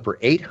sold it for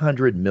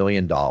 $800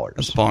 million.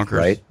 That's bonkers.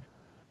 Right?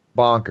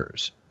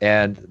 Bonkers.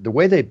 And the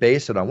way they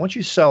base it on, once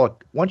you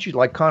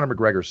like Conor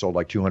McGregor sold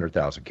like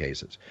 200,000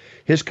 cases.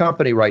 His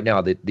company right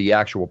now, the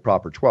actual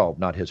proper 12,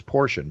 not his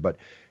portion, but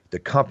the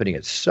company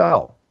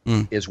itself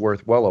is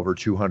worth well over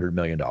 $200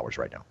 million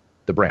right now.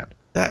 The brand,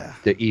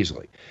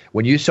 easily.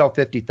 When you sell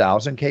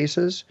 50,000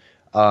 cases,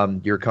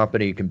 your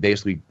company can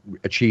basically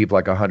achieve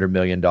like $100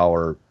 million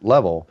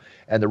level.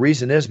 And the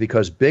reason is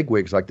because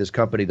bigwigs like this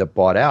company that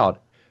bought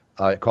out,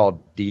 called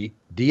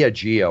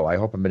Diageo, I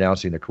hope I'm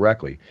pronouncing it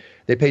correctly.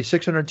 They paid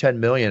 $610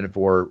 million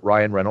for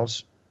Ryan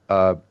Reynolds'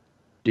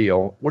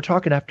 deal. We're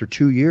talking after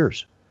 2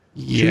 years.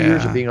 2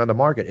 years of being on the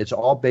market. It's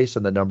all based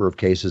on the number of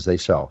cases they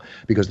sell.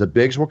 Because the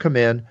bigs will come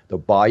in, they'll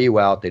buy you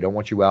out. They don't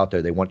want you out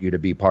there. They want you to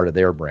be part of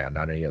their brand,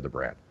 not any other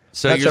brand.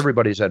 So that's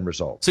everybody's end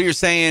result. So you're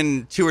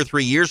saying 2 or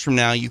 3 years from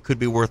now, you could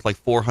be worth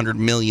like $400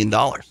 million.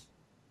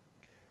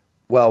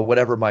 Well,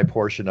 whatever my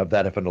portion of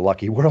that, if in a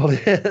lucky world is,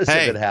 if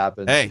it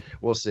happens,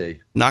 we'll see.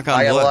 Knock on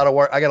wood.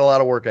 I got a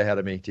lot of work ahead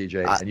of me,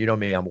 TJ, and you know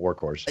me, I'm a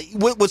workhorse.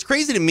 What's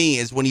crazy to me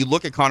is when you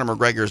look at Conor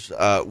McGregor's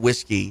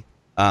whiskey.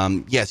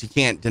 Yes, you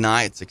can't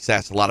deny its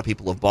success. A lot of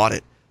people have bought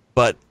it,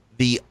 but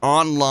the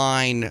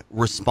online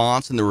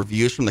response and the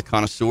reviews from the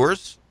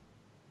connoisseurs,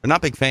 they're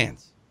not big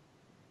fans.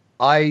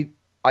 I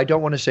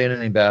don't want to say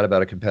anything bad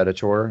about a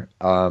competitor.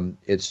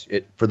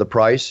 For the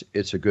price,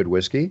 it's a good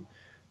whiskey.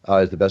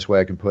 Is the best way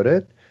I can put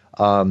it.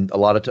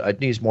 It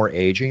needs more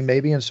aging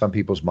maybe in some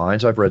people's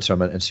minds. I've read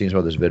some and seen some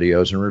of those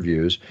videos and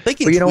reviews. They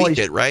can tweak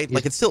it, right?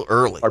 Like it's still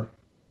early.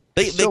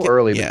 It's still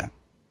early,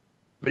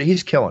 but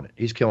he's killing it.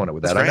 He's killing it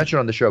with that. I mentioned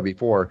on the show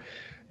before,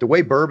 the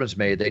way bourbon's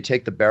made, they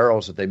take the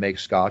barrels that they make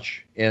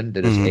scotch in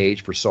that is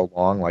aged for so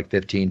long, like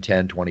 15,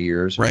 10, 20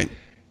 years. Right.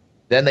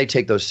 Then they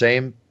take those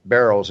same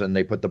barrels and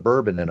they put the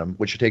bourbon in them,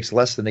 which takes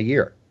less than a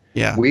year.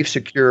 Yeah. We've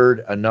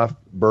secured enough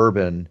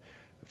bourbon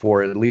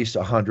for at least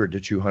 100 to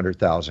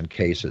 200,000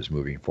 cases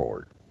moving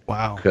forward.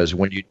 Wow. Because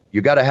when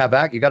you got to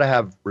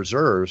have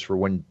reserves for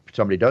when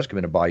somebody does come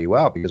in and buy you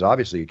out, because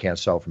obviously you can't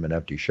sell from an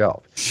empty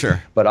shelf.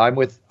 Sure. But I'm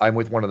with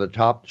one of the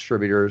top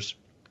distributors,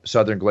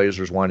 Southern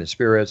Glazers Wine and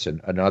Spirits,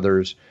 and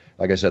others,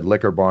 like I said,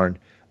 Liquor Barn,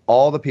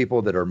 all the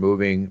people that are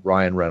moving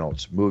Ryan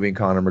Reynolds, moving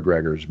Conor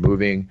McGregor's,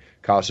 moving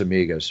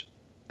Casamigos,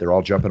 they're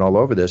all jumping all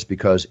over this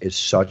because it's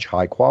such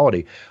high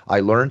quality.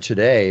 I learned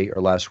today,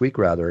 or last week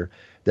rather,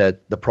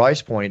 that the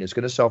price point is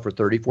going to sell for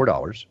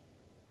 $34,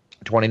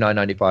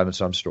 $29.95 in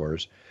some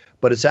stores,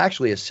 but it's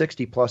actually a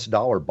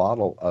 $60+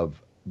 bottle of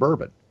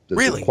bourbon.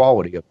 Really? The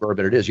quality of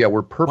bourbon it is. Yeah,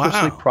 we're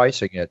purposely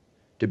pricing it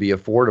to be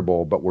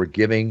affordable, but we're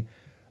giving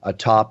a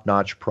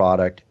top-notch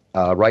product.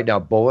 Right now,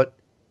 Bullet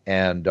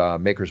and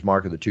Maker's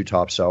Mark are the two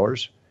top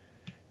sellers.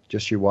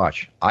 Just you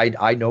watch.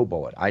 I know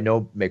Bullet. I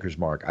know Maker's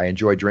Mark. I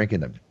enjoy drinking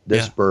them.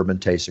 This bourbon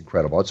tastes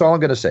incredible. That's all I'm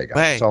going to say, guys.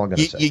 That's all I'm going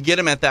to say. You get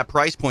them at that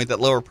price point, that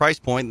lower price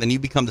point, and then you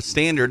become the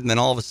standard, and then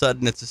all of a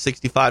sudden it's a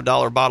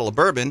 $65 bottle of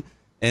bourbon,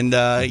 and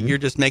you're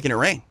just making it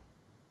rain.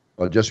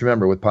 Well, just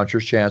remember, with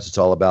Puncher's Chance, it's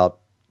all about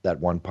that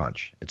one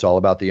punch. It's all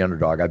about the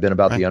underdog. I've been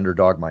about the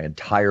underdog my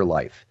entire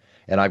life,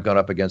 and I've gone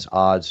up against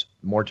odds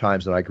more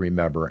times than I can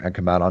remember and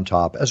come out on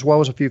top, as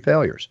well as a few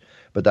failures.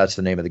 But that's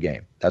the name of the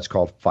game. That's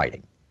called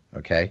fighting,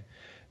 okay?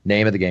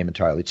 Name of the game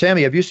entirely.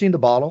 Sammy, have you seen the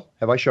bottle?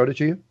 Have I showed it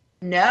to you?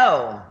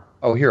 No.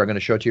 Oh, here, I'm going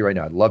to show it to you right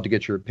now. I'd love to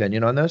get your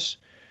opinion on this.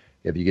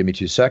 If you give me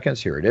 2 seconds,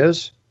 here it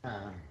is.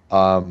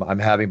 I'm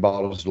having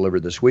bottles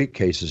delivered this week,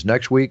 cases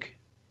next week.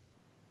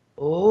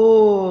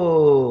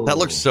 Oh. That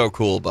looks so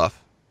cool,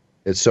 Buff.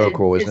 It's so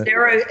cool, isn't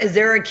it? Is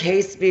there a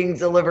case being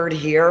delivered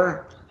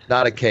here?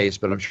 Not a case,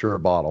 but I'm sure a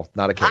bottle.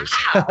 Not a case.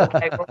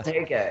 Okay, we'll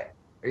take it.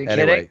 Are you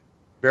anyway, kidding?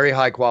 Very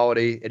high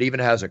quality. It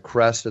even has a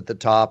crest at the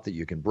top that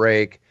you can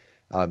break.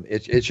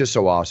 It's just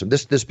so awesome.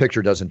 This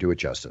picture doesn't do it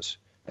justice.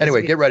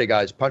 Anyway, get ready,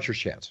 guys. Puncher's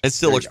Chance. It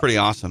still looks pretty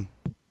awesome.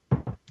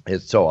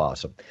 It's so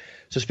awesome.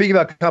 So speaking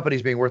about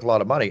companies being worth a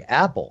lot of money,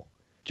 Apple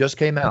just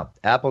came out.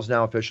 Apple's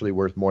now officially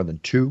worth more than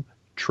 $2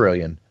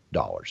 trillion.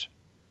 $2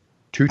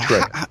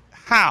 trillion.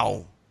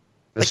 How?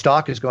 The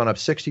stock has gone up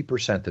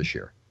 60% this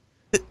year.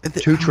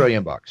 $2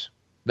 trillion. Isn't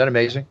that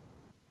amazing?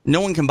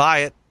 No one can buy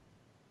it.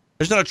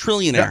 There's not a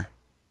trillionaire. Yeah.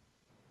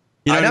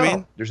 You know what I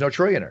mean? There's no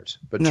trillionaires,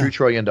 but No. $2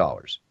 trillion.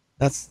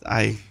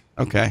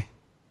 Okay.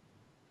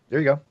 There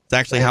you go. It's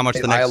actually how much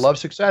the next. I love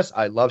success.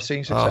 I love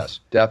seeing success.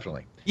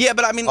 Definitely. Yeah,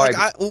 but I mean,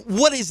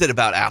 what is it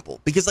about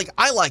Apple? Because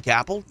I like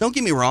Apple. Don't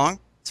get me wrong.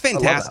 It's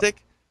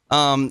fantastic.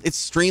 It's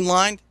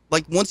streamlined.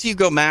 Like once you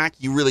go Mac,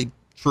 you really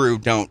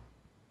don't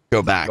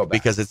go back,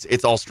 because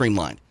it's all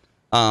streamlined.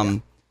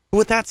 But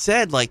with that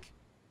said, like,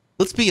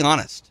 let's be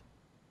honest.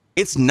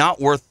 It's not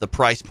worth the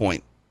price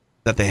point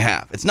that they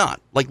have. It's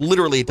not. Like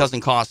literally, it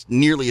doesn't cost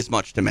nearly as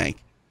much to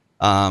make.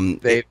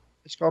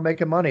 It's called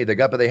making money.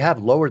 But they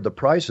have lowered the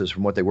prices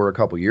from what they were a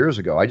couple years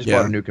ago. I just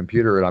bought a new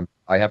computer, and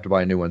I have to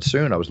buy a new one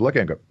soon. I was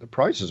looking, the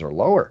prices are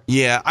lower.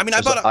 Yeah, I mean,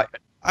 I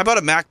bought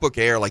a MacBook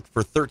Air like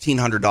for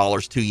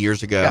 $1,300 2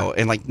 years ago,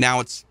 and like now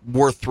it's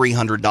worth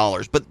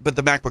 $300. But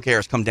the MacBook Air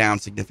has come down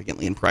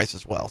significantly in price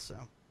as well. So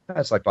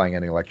that's like buying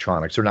any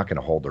electronics. They're not going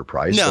to hold their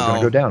price. They're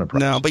going to go down in price.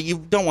 No, but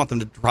you don't want them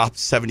to drop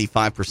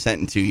 75%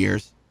 in 2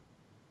 years.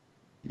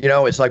 You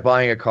know, it's like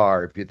buying a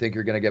car. If you think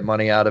you're going to get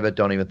money out of it,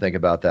 don't even think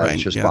about that. Right,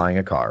 it's just buying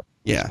a car.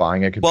 Yeah. It's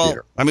buying a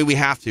computer. Well, I mean, we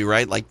have to,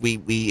 right? Like,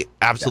 we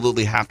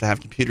absolutely have to have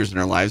computers in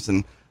our lives.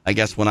 And I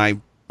guess when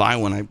I buy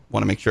one, I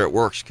want to make sure it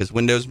works, because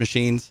Windows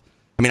machines,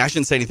 I mean, I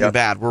shouldn't say anything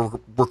bad. We're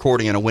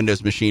recording on a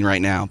Windows machine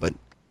right now, but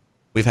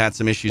we've had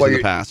some issues in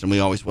the past, and we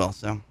always will.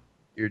 So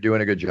you're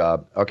doing a good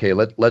job. Okay,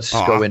 let's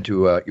go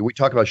into we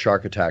talk about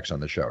shark attacks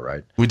on the show,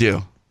 right? We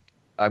do.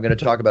 I'm going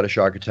to talk about a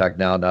shark attack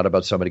now, not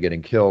about somebody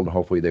getting killed.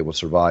 Hopefully they will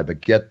survive.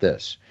 But get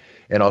this.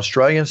 An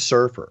Australian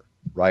surfer,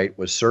 right,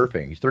 was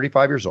surfing. He's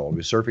 35 years old. He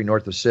was surfing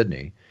north of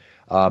Sydney.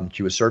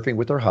 She was surfing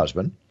with her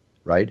husband,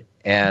 right?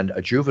 And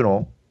a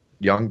juvenile,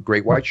 young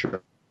great white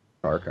shark,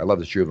 I love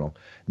this juvenile,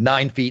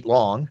 9 feet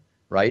long,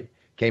 right,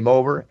 came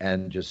over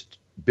and just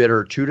bit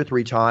her 2 to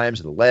 3 times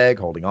in the leg,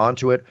 holding on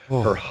to it.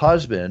 Oh. Her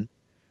husband,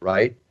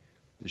 right,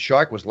 the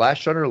shark was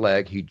lashed on her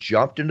leg. He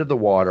jumped into the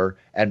water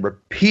and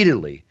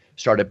repeatedly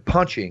started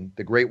punching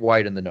the great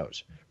white in the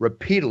nose,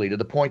 repeatedly, to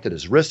the point that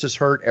his wrist is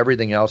hurt,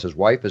 everything else. His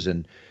wife is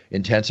in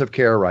intensive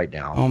care right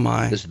now. Oh,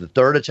 my. This is the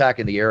third attack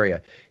in the area.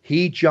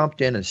 He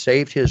jumped in and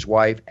saved his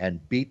wife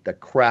and beat the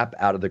crap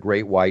out of the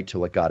great white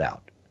till it got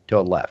out, till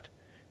it left.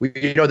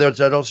 There's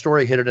that old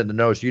story, hit it in the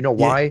nose. Do you know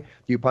why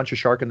you punch a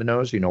shark in the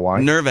nose? Do you know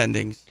why? Nerve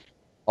endings.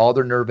 All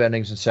their nerve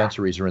endings and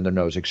sensories are in their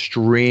nose.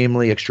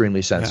 Extremely,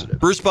 extremely sensitive. Yeah.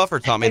 Bruce Buffer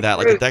taught me that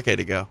like a decade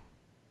ago.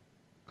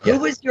 Who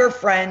was your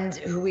friend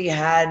who we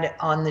had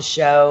on the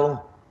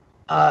show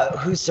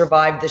who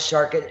survived the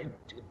shark?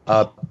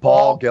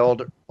 Paul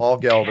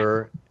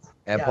Gelder.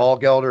 And Paul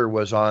Gelder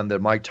was on the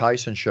Mike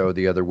Tyson show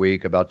the other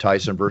week about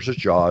Tyson versus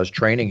Jaws,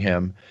 training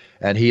him.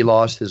 And he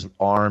lost his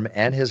arm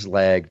and his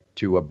leg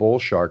to a bull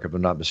shark, if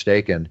I'm not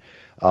mistaken,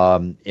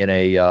 in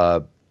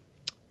a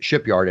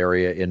shipyard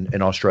area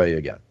in Australia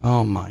again.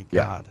 Oh, my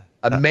God.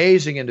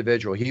 Amazing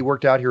individual. He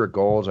worked out here at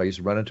Gold's. I used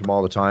to run into him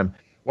all the time.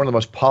 One of the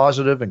most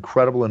positive,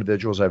 incredible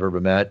individuals I've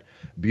ever met.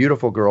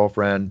 Beautiful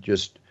girlfriend,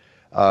 just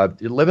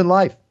living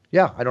life.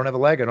 Yeah, I don't have a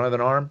leg, I don't have an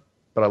arm,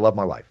 but I love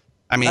my life.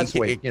 I mean,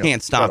 it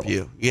can't stop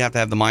you. You have to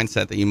have the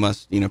mindset that you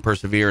must,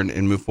 persevere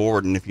and move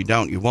forward, and if you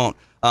don't, you won't.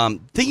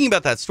 Thinking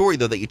about that story,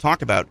 though, that you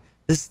talked about,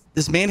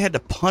 this man had to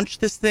punch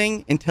this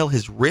thing until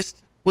his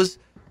wrist was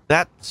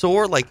that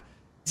sore. Like,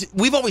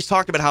 we've always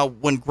talked about how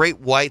when great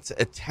whites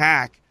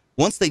attack,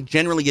 once they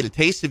generally get a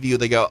taste of you,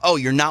 they go, oh,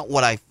 you're not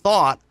what I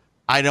thought.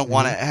 I don't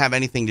want to have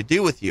anything to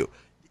do with you.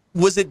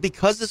 Was it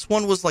because this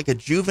one was like a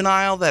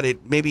juvenile that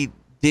it maybe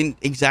didn't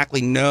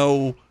exactly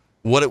know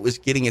what it was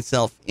getting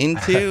itself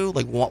into?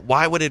 Like,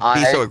 why would it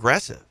be so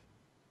aggressive?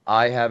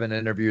 I haven't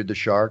interviewed the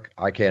shark.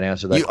 I can't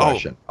answer that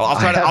question. I'll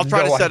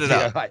try to set it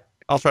up.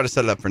 I'll try to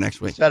set it up for next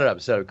week. Set it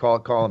up.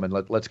 Call him and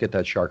let's get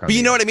that shark on. But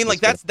you know what I mean? Like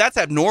that's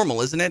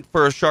abnormal, isn't it,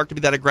 for a shark to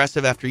be that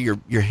aggressive after you're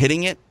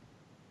hitting it?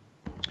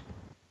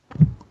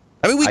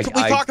 I mean, we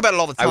talk about it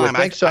all the time. I would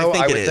think so.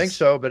 I would think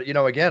so. But,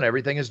 again,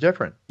 everything is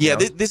different. Yeah,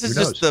 this is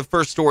just the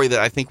first story that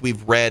I think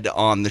we've read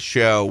on the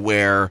show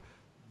where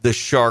the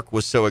shark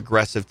was so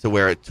aggressive to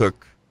where it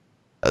took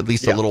at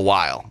least a little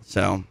while.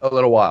 So a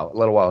little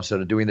while. Instead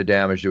of doing the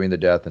damage, doing the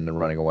death, and then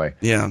running away.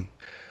 Yeah.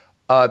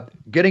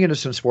 Getting into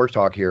some sports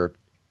talk here,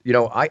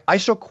 I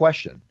still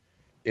question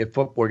if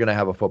we're going to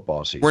have a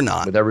football season. We're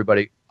not. With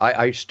everybody.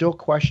 I still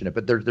question it,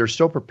 but they're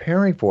still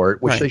preparing for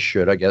it, which they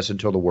should, I guess,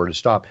 until the word is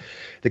stopped.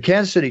 The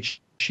Kansas City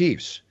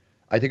Chiefs,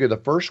 I think, are the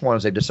first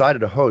ones. They decided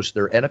to host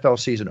their NFL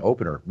season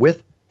opener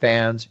with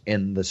fans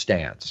in the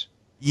stands.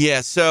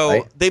 Yeah,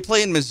 so they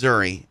play in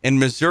Missouri, and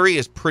Missouri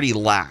is pretty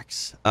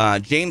lax.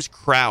 James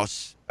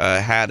Krause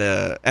had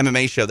a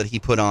MMA show that he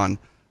put on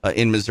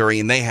in Missouri,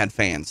 and they had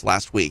fans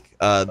last week.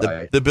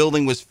 The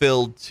building was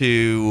filled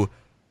to,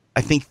 I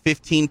think,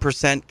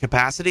 15%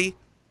 capacity.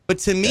 But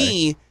to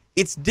me,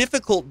 it's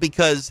difficult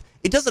because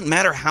it doesn't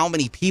matter how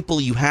many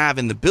people you have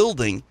in the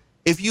building.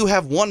 If you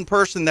have one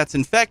person that's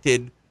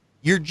infected,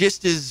 you're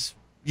just as,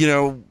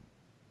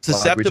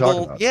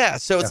 susceptible. Like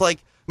it's like,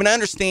 mean, I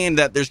understand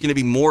that there's going to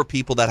be more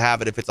people that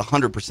have it if it's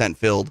 100%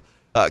 filled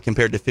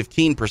compared to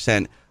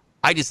 15%.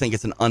 I just think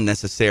it's an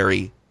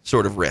unnecessary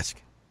sort of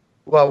risk.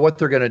 Well, what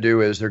they're going to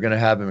do is they're going to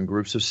have them in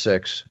groups of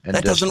 6. And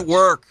that doesn't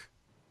work.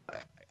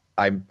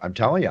 I'm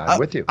telling you, I'm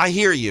with you. I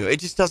hear you. It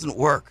just doesn't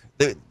work.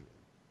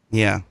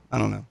 Yeah, I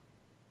don't know.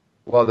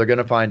 Well, they're going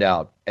to find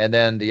out. And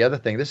then the other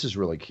thing, this is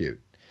really cute.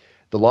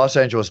 The Los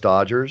Angeles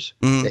Dodgers,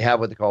 they have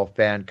what they call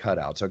fan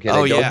cutouts. Okay,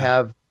 they don't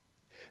have.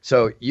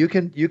 So you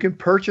can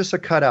purchase a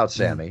cutout,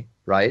 Sammy,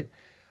 right?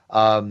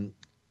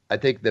 I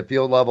think the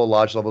field level,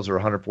 lodge levels are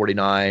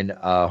 149.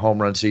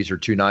 Home run seats are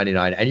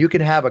 299, and you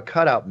can have a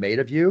cutout made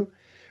of you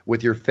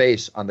with your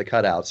face on the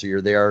cutout, so you're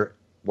there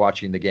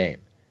watching the game.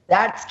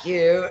 That's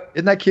cute.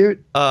 Isn't that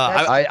cute?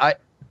 I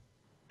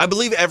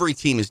believe every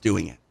team is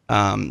doing it. So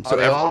are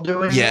they all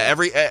doing it?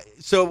 Yeah,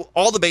 so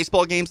all the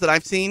baseball games that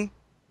I've seen,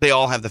 they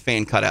all have the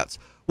fan cutouts.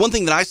 One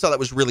thing that I saw that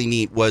was really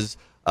neat was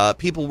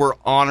people were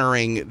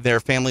honoring their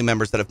family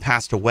members that have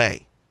passed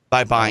away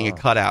by buying a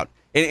cutout,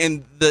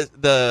 and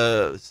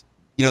the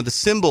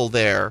symbol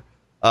there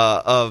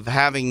of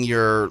having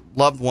your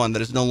loved one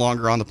that is no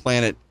longer on the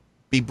planet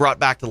be brought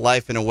back to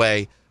life in a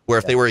way where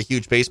if they were a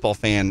huge baseball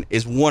fan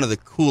is one of the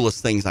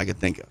coolest things I could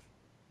think of.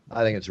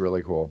 I think it's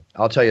really cool.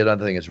 I'll tell you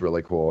another thing that's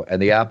really cool,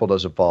 and the apple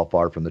doesn't fall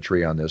far from the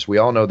tree on this. We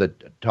all know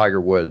that Tiger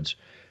Woods'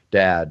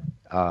 dad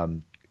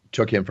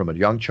took him from a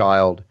young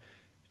child,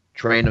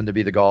 trained him to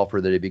be the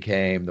golfer that he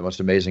became, the most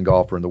amazing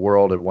golfer in the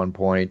world at one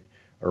point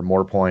or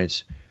more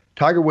points.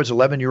 Tiger Woods'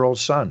 11-year-old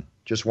son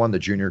just won the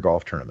junior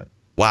golf tournament.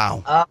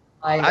 Wow. Oh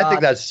my God. I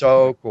think that's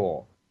so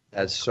cool.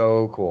 That's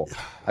so cool.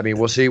 I mean,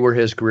 we'll see where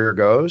his career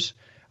goes.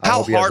 I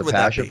hope he has a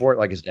passion for it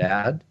like his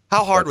dad.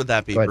 How hard would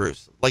that be,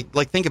 Bruce?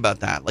 Like think about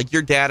that. Like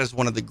your dad is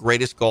one of the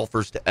greatest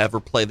golfers to ever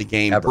play the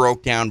game,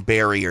 broke down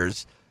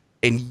barriers,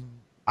 and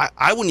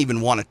I wouldn't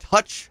even want to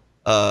touch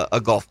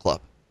a golf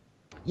club.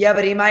 Yeah,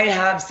 but he might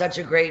have such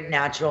a great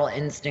natural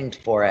instinct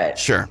for it.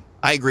 Sure.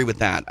 I agree with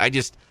that. I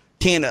just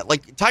can't,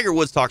 like Tiger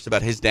Woods talks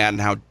about his dad and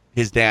how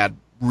his dad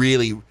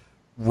really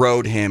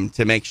rode him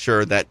to make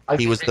sure that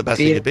he was the best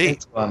he could be.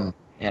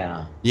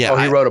 Yeah. Yeah. Oh,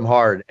 he rode him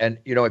hard. And,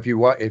 if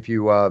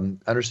you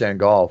understand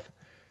golf,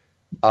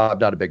 I'm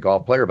not a big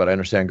golf player, but I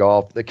understand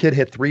golf. The kid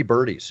hit 3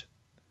 birdies.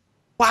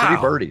 Wow. 3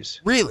 birdies.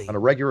 Really? On a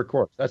regular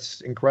course. That's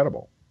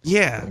incredible.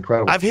 Yeah.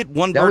 Incredible. I've hit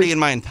 1 birdie in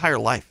my entire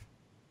life.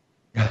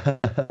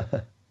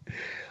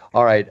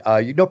 All right.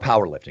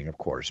 Powerlifting, of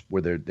course,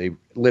 where they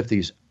lift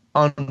these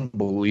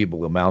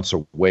unbelievable amounts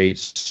of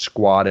weights,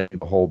 squatting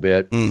the whole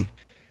bit.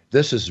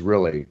 This is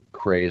really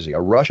crazy. A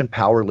Russian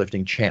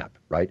powerlifting champ,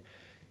 right?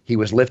 He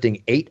was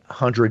lifting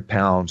 800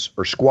 pounds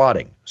or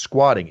squatting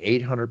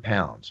 800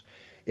 pounds.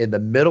 In the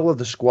middle of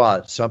the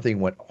squat, something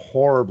went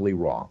horribly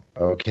wrong.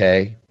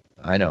 Okay.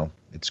 I know.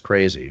 It's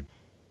crazy.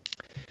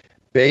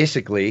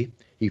 Basically,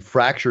 he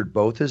fractured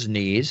both his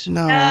knees.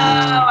 No,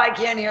 I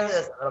can't hear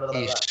this.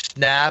 He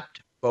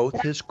snapped both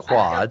his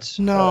quads.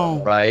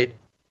 No. Right?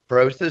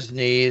 Both his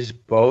knees,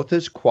 both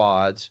his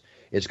quads.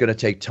 It's going to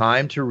take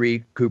time to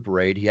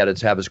recuperate. He had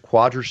to have his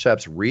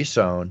quadriceps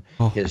resewn,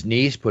 his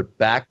knees put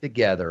back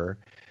together.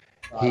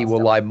 He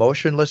will lie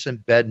motionless in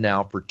bed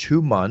now for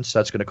 2 months.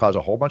 That's going to cause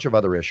a whole bunch of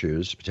other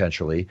issues,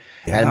 potentially.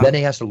 Yeah. And then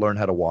he has to learn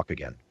how to walk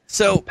again.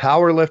 So,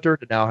 power lifter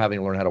to now having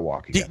to learn how to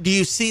walk again. Do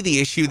you see the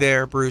issue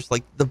there, Bruce?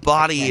 Like, the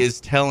body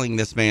is telling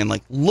this man,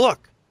 like,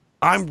 look,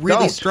 I'm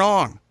really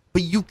strong,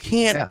 but you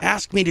can't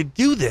ask me to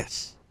do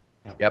this.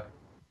 Yep.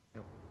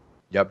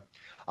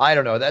 I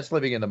don't know. That's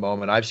living in the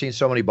moment. I've seen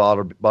so many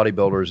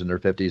bodybuilders in their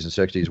 50s and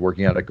 60s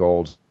working out at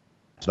Gold's.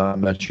 It's not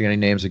mentioning any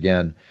names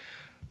again.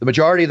 The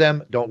majority of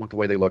them don't look the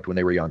way they looked when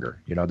they were younger.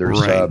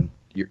 There's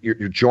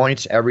your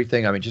joints,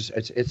 everything. I mean, just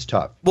it's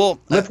tough. Well,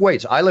 lift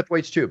weights. I lift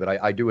weights too, but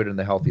I do it in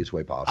the healthiest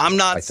way possible. I'm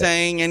not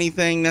saying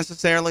anything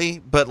necessarily,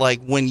 but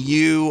like when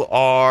you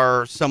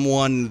are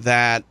someone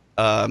that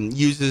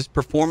uses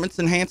performance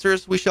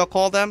enhancers, we shall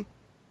call them,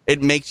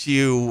 it makes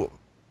you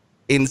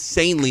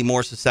insanely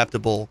more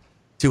susceptible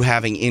to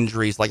having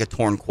injuries like a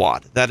torn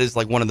quad. That is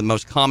like one of the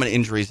most common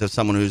injuries of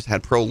someone who's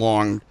had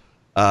prolonged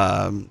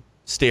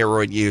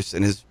steroid use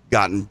and has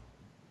gotten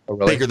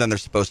bigger than they're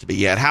supposed to be.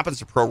 Yeah, it happens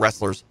to pro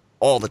wrestlers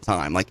all the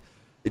time. Like,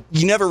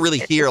 you never really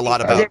hear a lot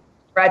about. It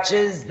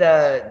stretches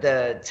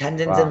the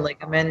tendons and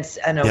ligaments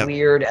and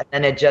weird, and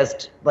then it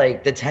just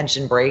like the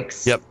tension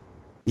breaks. Yep.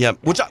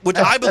 Which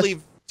I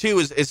believe too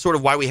is sort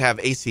of why we have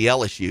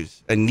ACL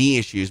issues and knee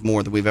issues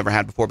more than we've ever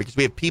had before, because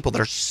we have people that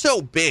are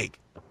so big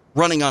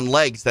running on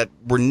legs that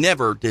were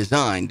never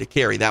designed to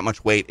carry that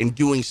much weight and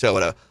doing so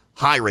at a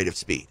high rate of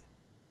speed.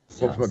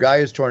 Well, from a guy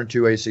who's torn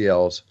 2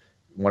 ACLs,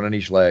 one on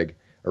each leg,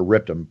 or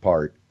ripped them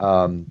apart.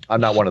 I'm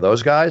not one of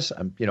those guys.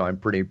 I'm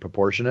pretty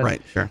proportionate.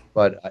 Right, sure.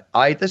 But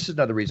this is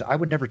another reason I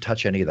would never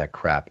touch any of that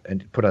crap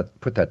and put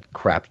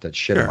that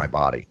shit in my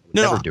body.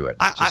 Never do it.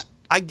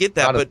 I get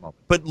that,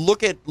 but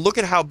look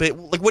at how big.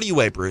 Like, what do you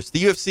weigh, Bruce?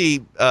 The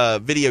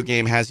UFC video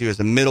game has you as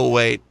a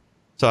middleweight.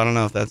 So I don't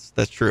know if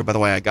that's true. By the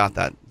way, I got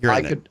that.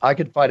 I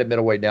could fight at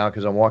middleweight now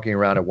because I'm walking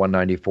around at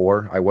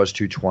 194. I was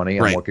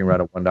 220. I'm walking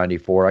around at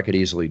 194. I could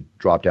easily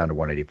drop down to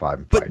 185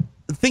 and fight.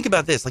 think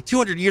about this. Like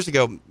 200 years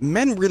ago,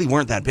 men really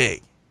weren't that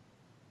big.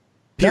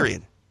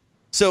 Period.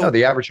 So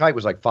the average height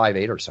was like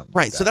 5'8" or something.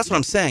 Right. Like So that's what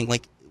I'm saying.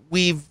 Like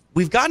we've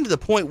gotten to the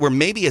point where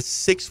maybe a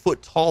 6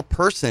 foot tall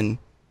person,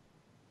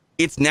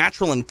 it's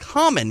natural and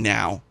common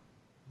now,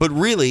 but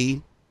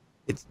really,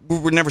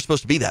 we're never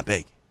supposed to be that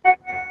big.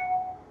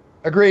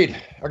 Agreed.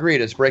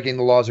 It's breaking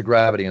the laws of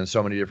gravity in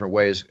so many different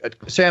ways.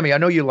 Sammy, I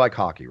know you like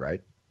hockey,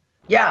 right?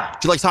 Yeah.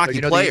 She likes hockey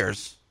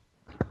players.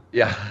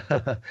 Yeah.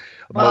 I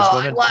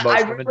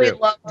really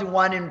loved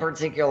one in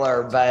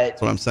particular, but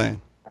that's what I'm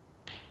saying.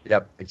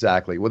 Yep,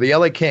 exactly. Well, the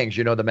LA Kings,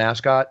 you know the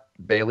mascot,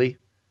 Bailey?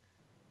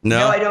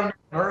 No, I don't know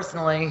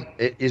personally.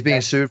 He's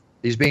being sued.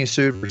 He's being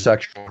sued for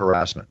sexual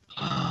harassment.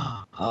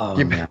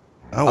 Man.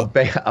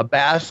 A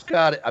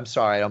mascot. I'm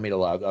sorry, I don't mean to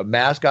laugh. A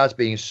mascot's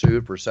being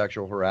sued for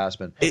sexual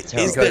harassment.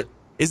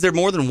 Is there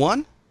more than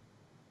one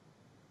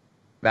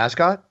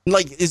mascot?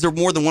 Like, is there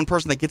more than one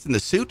person that gets in the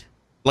suit?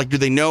 Like, do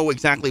they know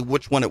exactly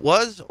which one it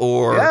was?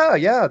 Or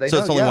yeah, they so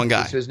know, it's only one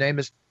guy. His name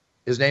is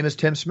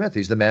Tim Smith.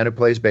 He's the man who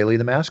plays Bailey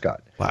the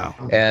mascot. Wow.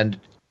 And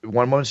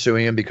one woman's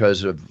suing him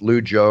because of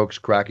lewd jokes,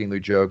 cracking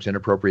lewd jokes,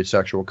 inappropriate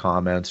sexual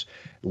comments,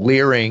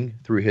 leering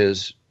through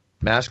his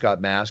mascot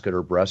mask at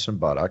her breasts and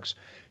buttocks.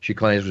 She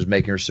claims it was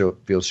making her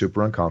feel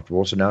super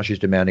uncomfortable, so now she's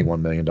demanding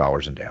 $1 million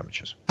in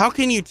damages. How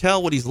can you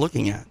tell what he's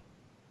looking at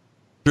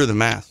through the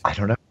mask? I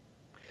don't know.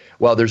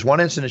 Well, there's one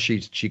incident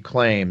she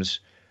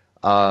claims.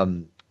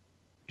 She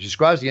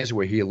describes the incident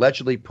where he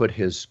allegedly put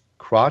his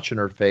crotch in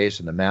her face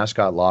in the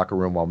mascot locker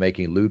room while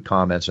making lewd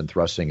comments and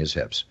thrusting his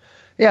hips.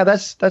 Yeah,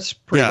 that's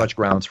pretty much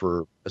grounds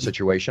for a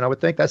situation, I would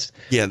think. I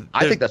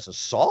think that's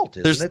assault,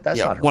 isn't it? That's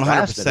not harassment.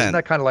 100%. Isn't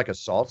that kind of like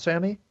assault,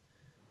 Sammy?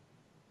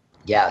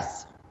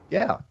 Yes.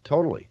 Yeah,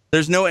 totally.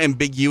 There's no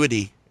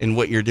ambiguity in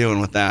what you're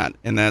doing with that,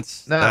 and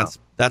that's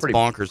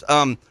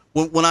bonkers.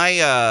 When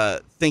I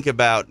think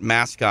about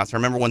mascots, I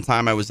remember one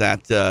time I was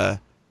at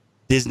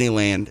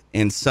Disneyland,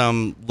 and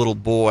some little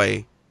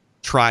boy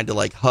tried to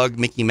like hug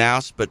Mickey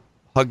Mouse, but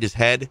hugged his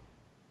head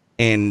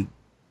and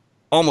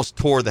almost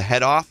tore the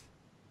head off.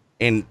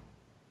 And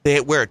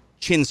they wear a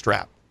chin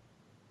strap,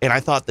 and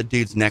I thought the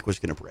dude's neck was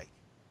going to break.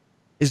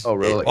 Oh,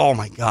 really? Oh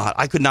my God!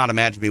 I could not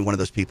imagine being one of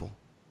those people.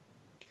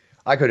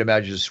 I could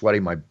imagine just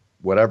sweating my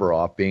whatever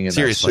off being in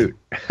that suit.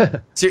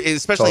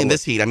 Especially in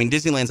this heat. I mean,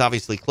 Disneyland's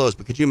obviously closed,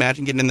 but could you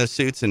imagine getting in those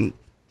suits and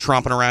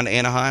tromping around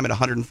Anaheim at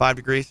 105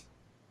 degrees?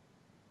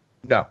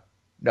 No,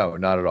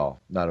 not at all.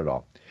 Not at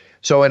all.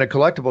 So in a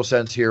collectible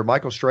sense here,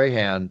 Michael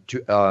Strahan,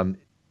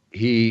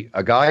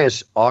 a guy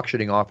is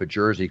auctioning off a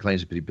jersey he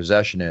claims to be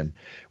possession in,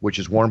 which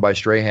is worn by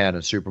Strahan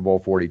in Super Bowl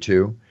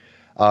 42.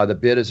 The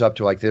bid is up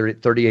to like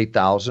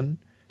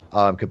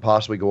 $38,000. Could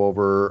possibly go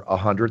over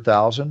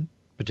 $100,000.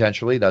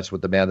 Potentially, that's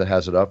what the man that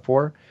has it up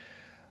for.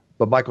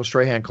 But Michael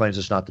Strahan claims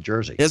it's not the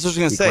jersey. That's what I was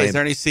going to say. Is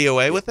there any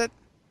COA with it?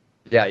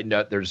 Yeah,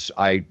 no, doesn't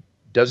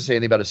say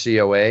anything about a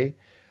COA.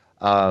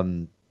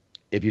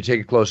 If you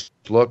take a close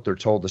look, they're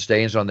told the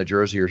stains on the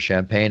jersey are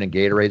champagne and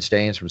Gatorade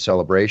stains from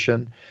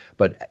Celebration.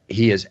 But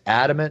he is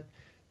adamant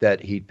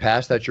that he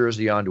passed that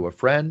jersey on to a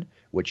friend,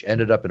 which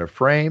ended up in a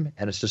frame,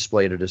 and it's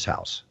displayed at his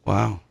house.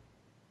 Wow.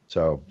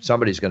 So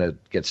somebody's going to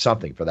get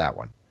something for that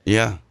one.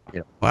 Yeah.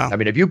 Wow. I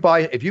mean, if you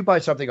buy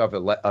something off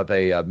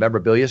a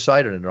memorabilia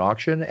site at an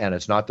auction and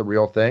it's not the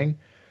real thing,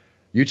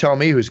 you tell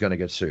me who's going to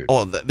get sued.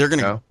 Oh, they're going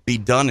to be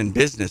done in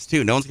business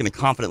too. No one's going to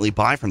confidently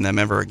buy from them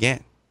ever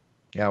again.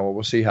 Yeah, well,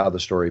 we'll see how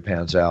the story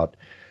pans out.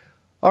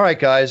 All right,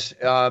 guys.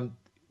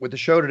 With the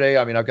show today,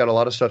 I mean, I've got a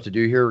lot of stuff to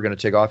do here. We're going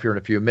to take off here in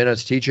a few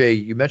minutes.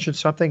 TJ, you mentioned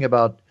something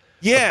about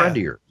a friend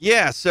of yours.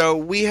 Yeah, so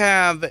we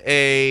have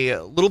a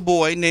little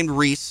boy named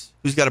Reese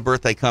who's got a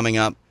birthday coming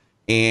up.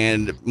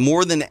 And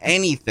more than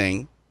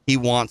anything, he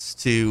wants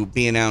to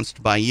be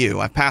announced by you.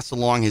 I passed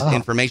along his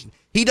information.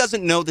 He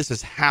doesn't know this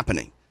is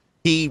happening.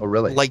 He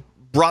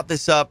brought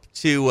this up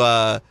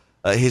to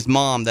his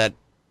mom that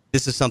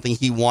this is something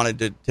he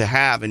wanted to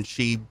have, and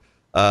she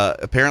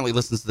apparently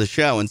listens to the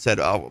show and said,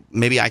 "Oh,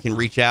 maybe I can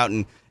reach out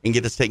and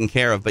get this taken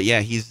care of." But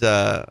yeah, he's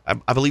I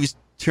believe he's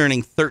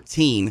turning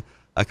 13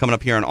 coming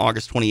up here on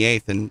August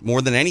 28th, and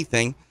more than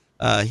anything,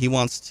 he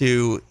wants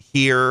to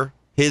hear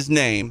his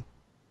name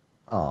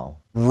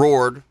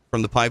roared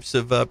from the pipes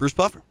of Bruce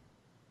Buffer.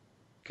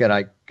 Can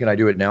I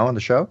do it now on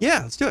the show?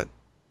 Yeah, let's do it.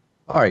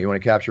 All right, you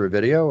want to capture a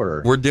video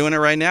or? We're doing it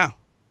right now.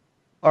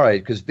 All right,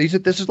 because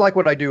this is like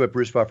what I do at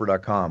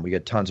brucebuffer.com. We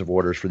get tons of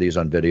orders for these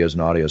on videos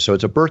and audio. So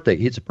it's a birthday.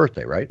 It's a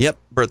birthday, right? Yep,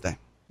 birthday.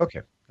 Okay.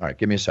 All right,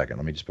 give me a second.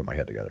 Let me just put my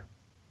head together.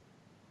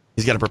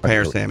 He's got to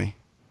prepare, Sammy.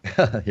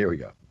 Here we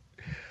go.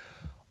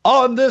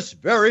 On this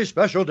very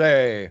special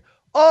day,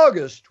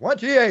 August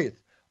 28th,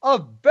 a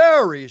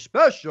very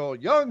special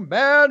young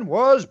man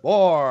was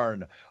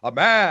born. A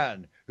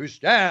man who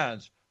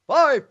stands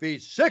 5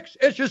 feet 6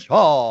 inches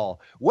tall,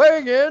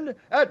 weighing in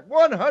at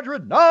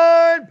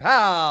 109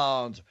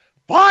 pounds.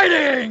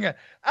 Fighting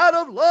out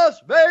of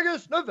Las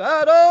Vegas,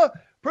 Nevada,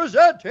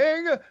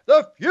 presenting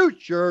the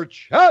future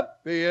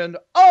champion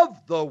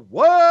of the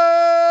world.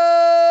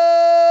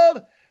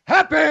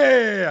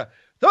 Happy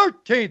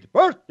 13th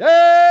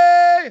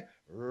birthday,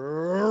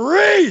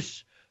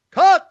 Reese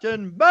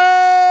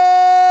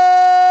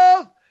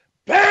Cottonmouth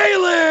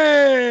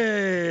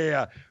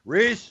Bailey.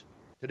 Reese,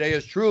 today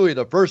is truly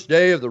the first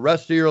day of the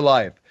rest of your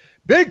life.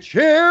 Big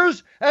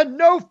cheers and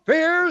no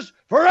fears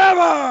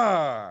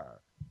forever.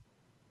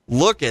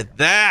 Look at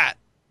that.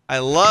 I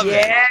love it.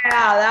 Yeah,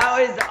 that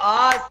was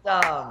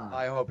awesome.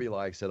 I hope he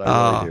likes it.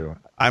 I really do.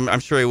 I'm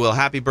sure he will.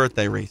 Happy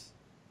birthday, Reese.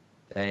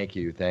 Thank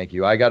you.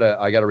 I got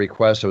a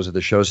request. I was at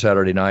the show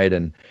Saturday night,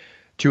 and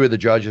two of the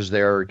judges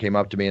there came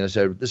up to me and they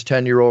said, this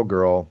 10-year-old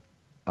girl,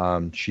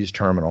 she's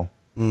terminal.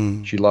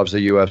 She loves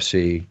the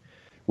UFC.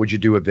 Would you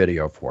do a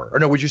video for her? Or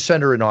no, would you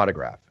send her an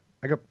autograph?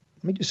 I go,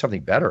 let me do something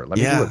better. Let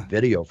me do a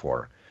video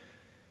for her.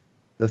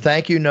 The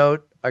thank you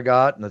note I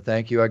got and the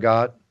thank you I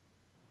got,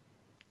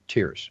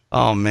 tears.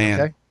 Oh,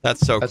 man. Okay? That's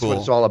so cool. That's what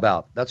it's all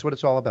about. That's what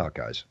it's all about,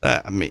 guys.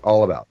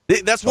 All about.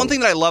 That's one thing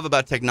that I love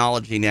about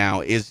technology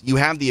now is you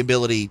have the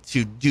ability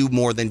to do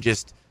more than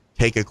just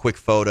take a quick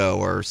photo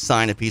or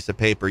sign a piece of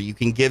paper. You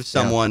can give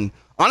someone,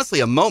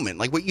 honestly, a moment.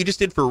 Like what you just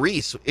did for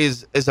Reese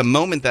is a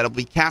moment that'll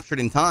be captured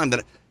in time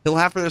that he'll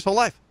have for his whole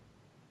life.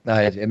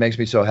 It makes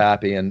me so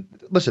happy. And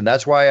listen,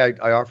 that's why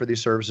I offer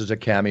these services at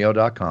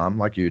Cameo.com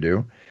like you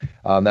do.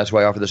 That's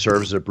why I offer the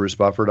services at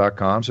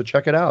BruceBuffer.com. So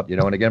check it out.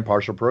 And again,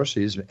 partial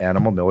proceeds,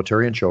 animal,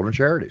 military, and children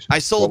charities. I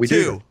sold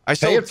two.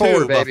 Pay it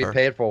forward, baby.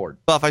 Pay it forward.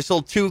 Buff, I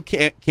sold two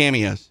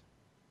cameos.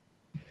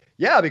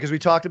 Yeah, because we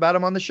talked about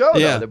them on the show.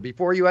 Yeah. Though.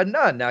 Before you had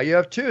none. Now you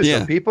have two. Yeah.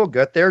 So people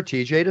get their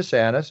TJ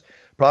DeSantis.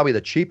 Probably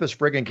the cheapest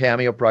friggin'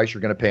 Cameo price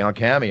you're going to pay on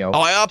Cameo.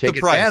 I upped the price.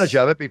 Take advantage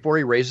of it before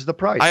he raises the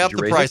price. I upped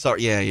the price.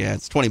 Yeah,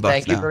 it's $20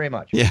 Thank now. you very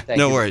much. Yeah,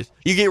 no worries.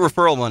 You get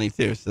referral money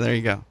too, so there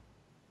you go.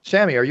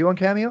 Sammy, are you on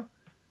Cameo?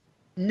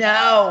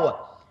 No,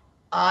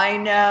 I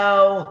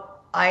know.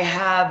 I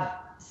have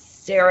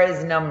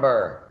Sarah's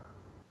number.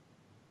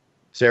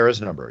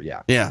 Sarah's number,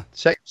 yeah. Yeah.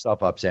 Set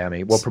yourself up,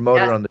 Sammy. We'll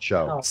promote her on the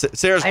show.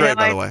 Sarah's great,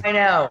 by the way. I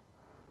know.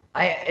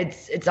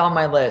 It's on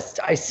my list.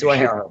 I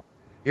swear.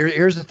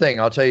 Here's the thing.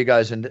 I'll tell you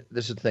guys, and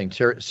this is the thing.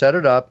 Set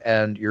it up,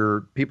 and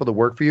your people that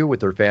work for you with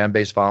their fan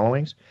base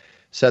followings,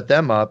 set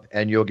them up,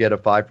 and you'll get a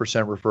 5%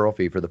 referral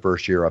fee for the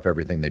first year off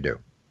everything they do.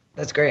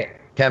 That's great.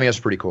 Cameo's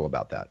pretty cool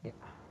about that. Yeah,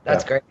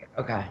 that's great.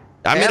 Okay.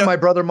 My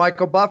brother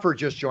Michael Buffer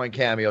just joined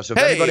Cameo. So if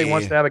anybody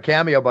wants to have a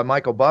cameo by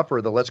Michael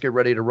Buffer, the Let's Get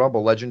Ready to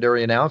Rumble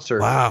legendary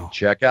announcer,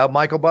 check out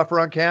Michael Buffer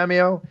on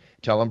Cameo.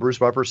 Tell him Bruce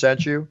Buffer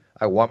sent you.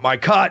 I want my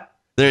cut.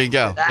 There you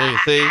go. There you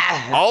see.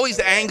 Always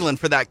angling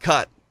for that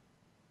cut.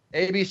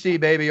 ABC,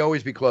 baby,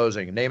 always be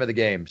closing. Name of the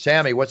game.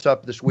 Sammy, what's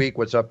up this week?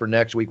 What's up for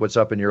next week? What's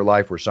up in your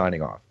life? We're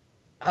signing off.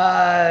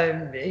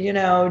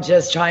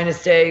 Just trying to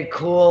stay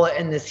cool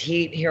in this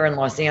heat here in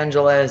Los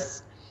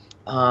Angeles.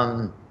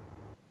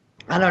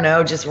 I don't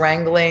know, just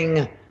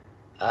wrangling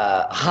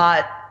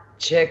hot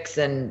chicks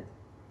and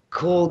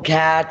cool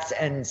cats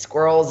and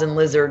squirrels and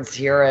lizards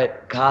here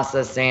at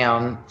Casa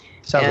Sam.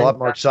 Sounds a lot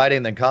more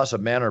exciting than Casa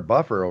Manor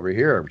Buffer over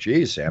here.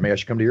 Jeez, Sammy, I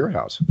should come to your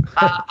house.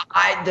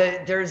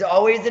 There's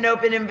always an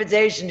open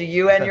invitation to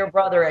you and your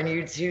brother and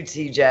you too,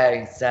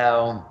 TJ.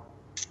 So.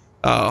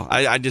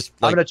 I just.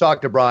 I'm going to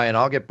talk to Brian.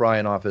 I'll get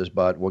Brian off his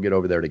butt. We'll get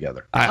over there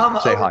together.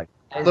 Say hi.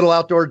 A little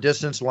outdoor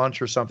distance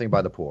lunch or something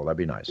by the pool. That'd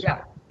be nice.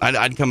 Yeah.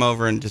 I'd come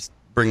over and just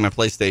bring my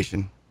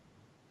PlayStation.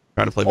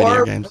 Try to play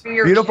video games.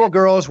 Beautiful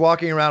girls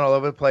walking around all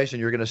over the place,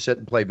 and you're going to sit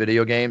and play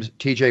video games.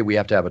 TJ, we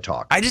have to have a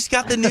talk. I just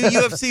got the new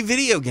UFC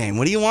video game.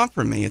 What do you want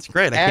from me? It's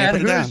great. I can't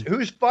put it down.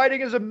 Who's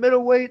fighting as a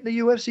middleweight in the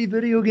UFC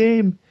video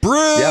game?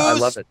 Bruce I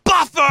love it.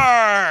 Buffer!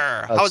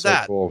 How was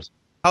that? Cool.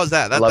 How was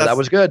that? That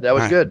was good. That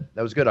was good.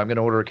 That was good. I'm going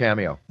to order a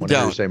cameo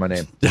whenever you say my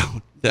name.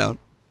 Don't.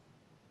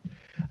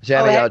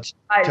 Sammy,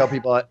 tell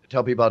people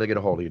how to get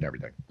a hold of you and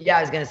everything. Yeah,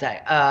 I was going to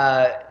say.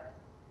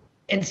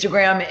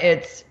 Instagram,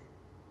 it's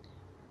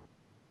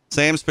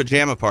Sam's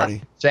Pajama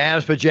Party.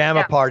 Sam's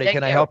Pajama Party.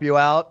 Can I help you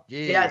out?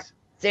 Jeez. Yes,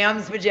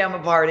 Sam's Pajama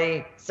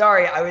Party.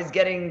 Sorry, I was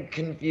getting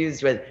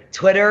confused with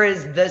Twitter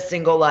is The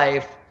Single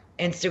Life,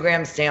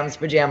 Instagram Sam's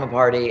Pajama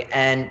Party,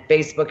 and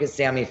Facebook is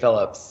Sammy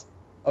Phillips.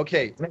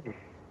 Okay.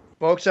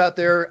 Folks out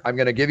there, I'm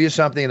going to give you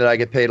something that I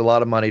get paid a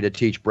lot of money to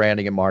teach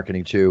branding and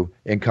marketing to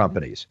in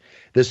companies.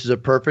 This is a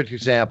perfect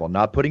example.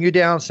 Not putting you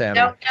down, Sammy.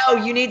 No,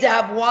 you need to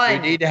have one.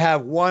 You need to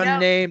have one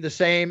name the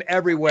same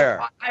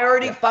everywhere. I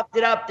already fucked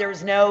it up.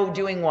 There's no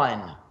doing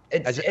one.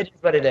 It is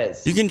what it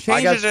is. You can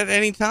change it at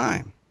any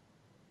time.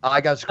 I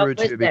got screwed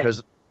too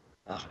because...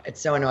 Oh, it's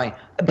so annoying.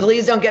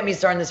 Please don't get me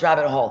started in this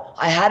rabbit hole.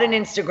 I had an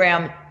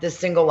Instagram, The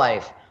Single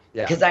Life.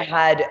 Because I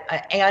had,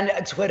 and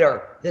a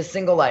Twitter, The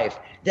Single Life.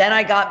 Then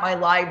I got my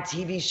live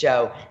TV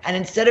show. And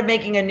instead of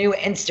making a new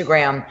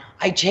Instagram,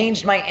 I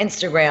changed my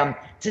Instagram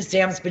to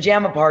Sam's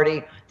Pajama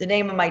Party, the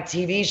name of my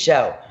TV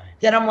show.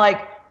 Then I'm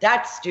like,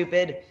 that's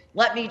stupid.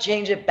 Let me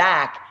change it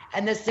back.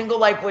 And The Single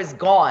Life was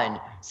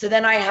gone. So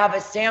then I have a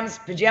Sam's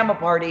Pajama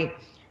Party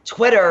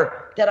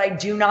Twitter that I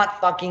do not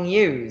fucking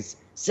use.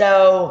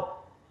 So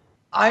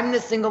I'm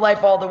The Single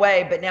Life all the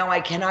way, but now I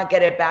cannot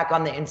get it back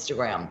on the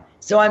Instagram.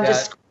 So I'm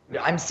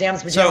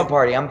Sam's Pajama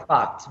Party. I'm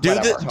fucked. Do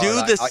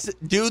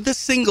the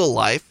single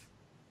life,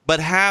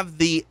 but have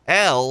the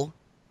L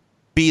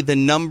be the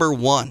number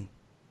one.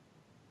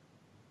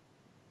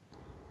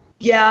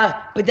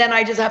 Yeah, but then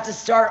I just have to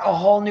start a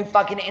whole new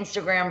fucking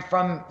Instagram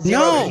from zero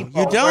No,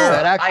 people. you don't.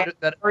 That actually, I have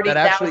that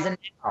actually, 30,000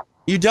 now.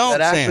 You don't,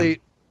 that actually,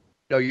 Sam.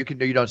 no, you can.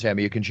 No, you don't,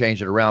 Sammy. You can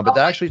change it around, but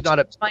that actually is not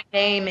a. My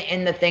name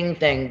in the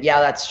thing. Yeah,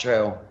 that's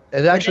true.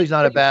 It actually is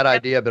not a bad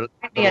idea, but a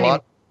anymore.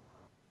 lot.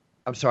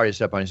 I'm sorry to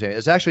step on you, Sammy.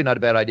 It's actually not a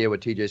bad idea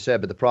what TJ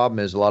said, but the problem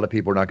is a lot of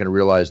people are not going to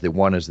realize that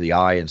one is the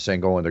I in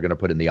single, and they're going to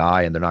put in the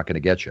I, and they're not going to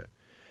get you.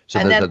 So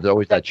there's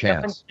always that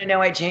chance. You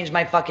know, I changed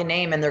my fucking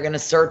name, and they're going to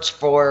search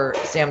for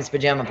Sam's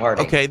Pajama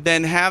Party. Okay,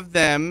 then have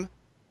them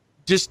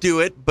just do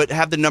it, but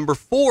have the number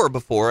 4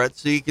 before it,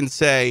 so you can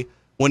say,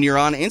 when you're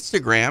on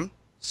Instagram,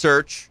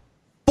 search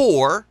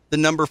for the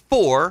number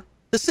 4,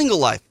 the single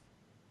life.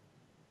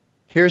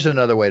 Here's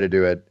another way to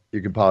do it.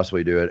 You can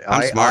possibly do it.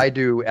 I'm smart. I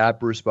do at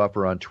Bruce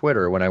Buffer on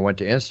Twitter. When I went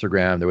to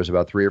Instagram, there was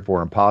about 3 or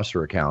 4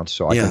 imposter accounts,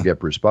 so I couldn't get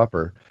Bruce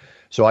Buffer.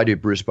 So I do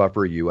Bruce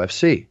Buffer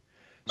UFC.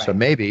 Right. So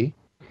maybe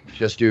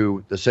just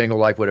do the single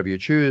life, whatever you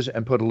choose,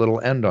 and put a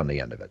little end on the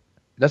end of it.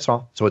 That's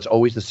all. So it's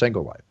always the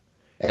single life.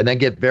 And then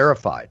get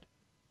verified.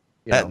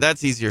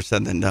 That's easier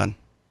said than done.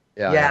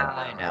 Yeah,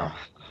 I know.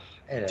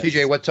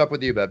 TJ, what's up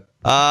with you, bud?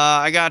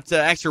 I got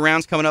extra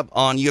rounds coming up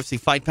on UFC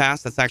Fight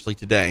Pass. That's actually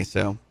today,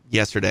 so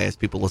yesterday as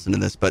people listen to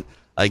this. But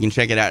you can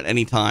check it out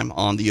anytime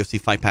on the UFC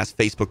Fight Pass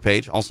Facebook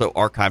page. Also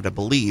archived, I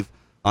believe,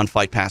 on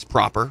Fight Pass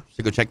proper.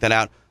 So go check that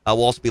out.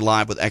 We'll also be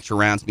live with extra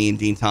rounds, me and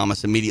Dean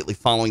Thomas, immediately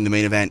following the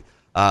main event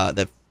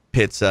that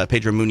pits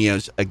Pedro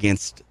Munoz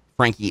against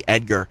Frankie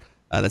Edgar.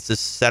 That's this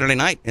Saturday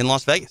night in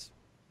Las Vegas.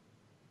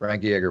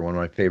 Frankie Edgar, one of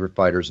my favorite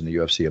fighters in the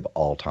UFC of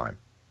all time.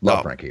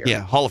 Love Frankie Edgar. Yeah,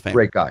 Hall of Fame.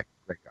 Great guy.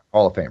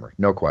 Hall of Famer,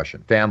 no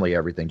question. Family,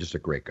 everything, just a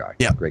great guy.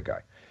 Yeah. Great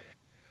guy.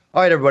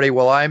 All right, everybody.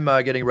 Well, I'm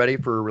getting ready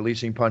for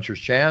releasing Puncher's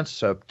Chance.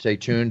 So stay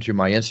tuned to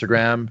my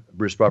Instagram,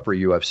 Bruce Buffer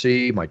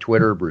UFC, my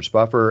Twitter, Bruce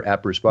Buffer,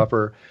 at Bruce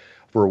Buffer,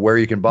 for where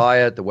you can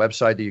buy it, the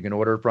website that you can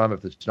order from.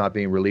 If it's not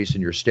being released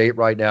in your state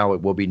right now,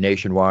 it will be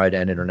nationwide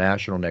and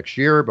international next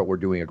year, but we're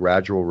doing a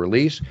gradual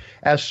release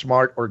as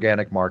smart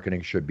organic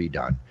marketing should be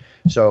done.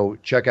 So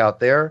check out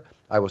there.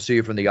 I will see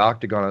you from the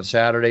Octagon on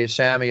Saturday.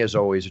 Sammy, as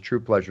always, a true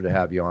pleasure to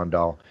have you on,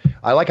 doll.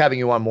 I like having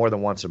you on more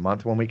than once a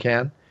month when we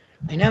can.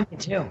 I know, me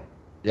too.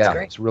 Yeah,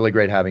 it's really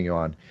great having you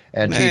on.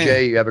 And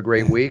TJ, you have a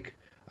great week.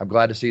 I'm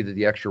glad to see that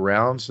the extra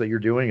rounds that you're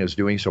doing is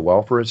doing so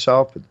well for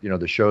itself. You know,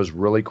 the show's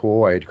really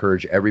cool. I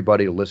encourage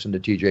everybody to listen to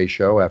TJ's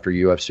show after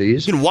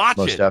UFCs. You can watch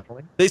most it.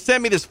 Definitely. They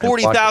sent me this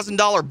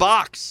 $40,000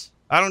 box.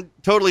 I don't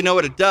totally know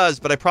what it does,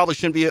 but I probably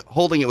shouldn't be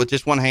holding it with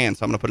just one hand,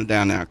 so I'm going to put it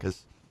down now.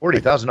 Because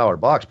 $40,000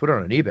 box, put it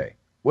on eBay.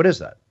 What is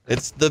that?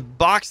 It's the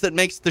box that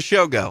makes the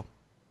show go.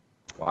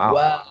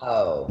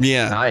 Wow.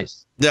 Yeah.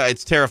 Nice. Yeah,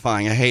 it's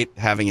terrifying. I hate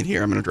having it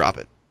here. I'm going to drop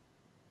it.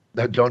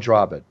 Don't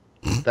drop it.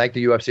 Thank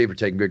the UFC for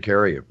taking good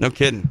care of you. No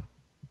kidding.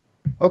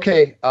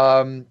 Okay.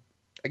 I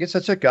guess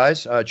that's it,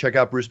 guys. Check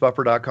out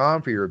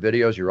brucebuffer.com for your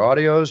videos, your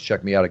audios.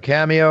 Check me out at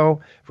Cameo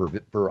for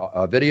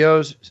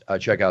videos.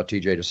 Check out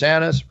TJ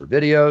DeSantis for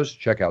videos.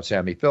 Check out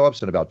Sammy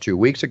Phillips in about 2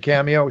 weeks at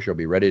Cameo. She'll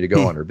be ready to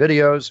go on her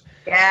videos.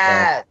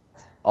 Yes.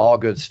 All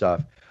good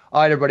stuff.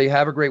 All right, everybody.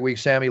 Have a great week.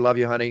 Sammy, love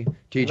you, honey.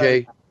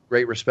 TJ,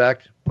 great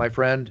respect, my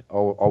friend.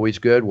 Always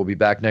good. We'll be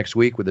back next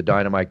week with a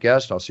dynamite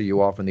guest. I'll see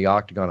you off in the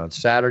Octagon on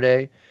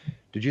Saturday.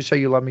 Did you say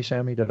you love me,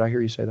 Sammy? Did I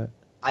hear you say that?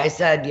 I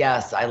said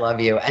yes, I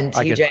love you. And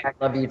TJ, I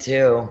love you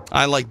too.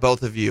 I like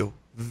both of you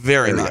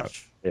very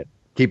much. Yeah.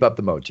 Keep up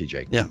the mode,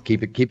 TJ. Yeah.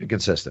 Keep it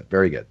consistent.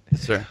 Very good.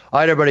 Yes, sir.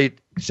 All right, everybody,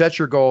 set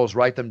your goals,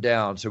 write them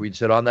down. So we'd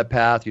sit on that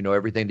path, you know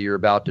everything that you're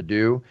about to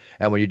do.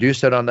 And when you do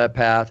sit on that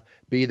path,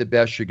 be the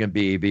best you can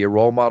be. Be a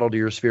role model to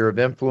your sphere of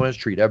influence.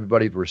 Treat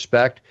everybody with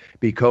respect.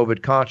 Be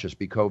COVID conscious.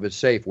 Be COVID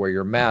safe. Wear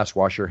your mask.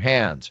 Wash your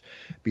hands.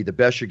 Be the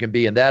best you can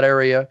be in that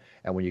area.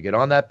 And when you get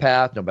on that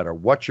path, no matter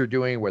what you're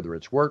doing, whether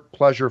it's work,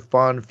 pleasure,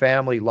 fun,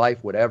 family,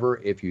 life, whatever,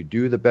 if you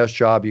do the best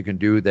job you can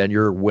do, then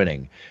you're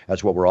winning.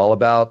 That's what we're all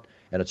about.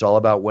 And it's all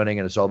about winning,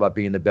 and it's all about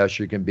being the best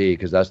you can be,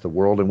 because that's the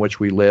world in which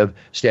we live.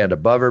 Stand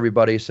above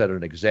everybody, set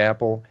an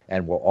example,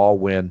 and we'll all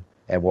win,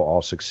 and we'll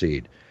all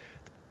succeed.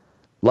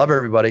 Love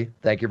everybody.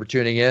 Thank you for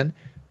tuning in.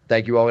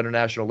 Thank you all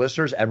international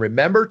listeners. And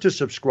remember to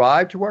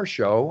subscribe to our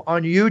show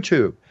on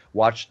YouTube.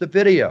 Watch the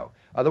video.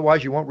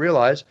 Otherwise, you won't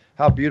realize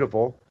how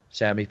beautiful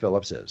Sammy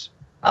Phillips is.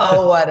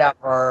 Oh,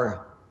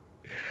 whatever.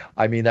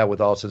 I mean that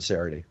with all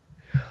sincerity.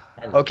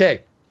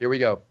 Okay, here we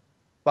go.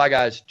 Bye,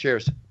 guys.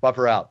 Cheers.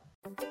 Buffer out.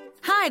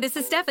 Hi, this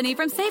is Stephanie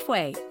from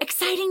Safeway.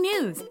 Exciting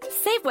news!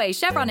 Safeway,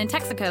 Chevron, and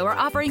Texaco are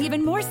offering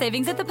even more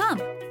savings at the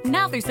pump.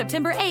 Now through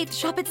September 8th,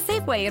 shop at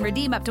Safeway and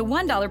redeem up to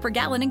 $1 per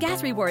gallon in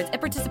gas rewards at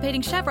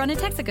participating Chevron and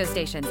Texaco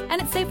stations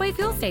and at Safeway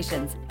fuel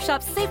stations.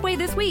 Shop Safeway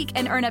this week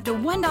and earn up to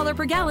 $1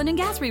 per gallon in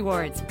gas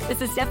rewards.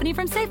 This is Stephanie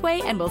from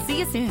Safeway, and we'll see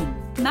you soon.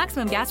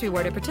 Maximum gas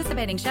reward at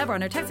participating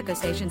Chevron or Texaco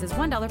stations is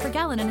 $1 per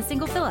gallon in a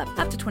single fill-up,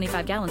 up to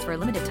 25 gallons for a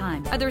limited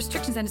time. Other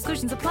restrictions and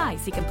exclusions apply.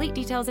 See complete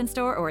details in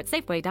store or at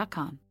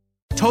Safeway.com.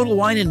 Total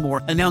Wine &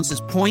 More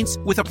announces points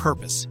with a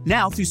purpose.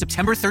 Now through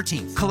September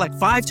 13th, collect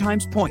 5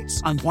 times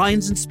points on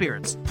wines and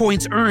spirits.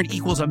 Points earned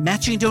equals a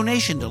matching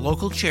donation to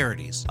local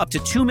charities. Up to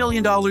 $2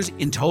 million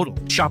in total.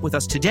 Shop with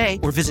us today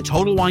or visit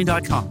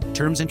TotalWine.com.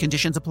 Terms and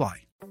conditions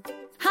apply.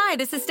 Hi,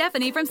 this is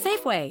Stephanie from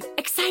Safeway.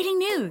 Exciting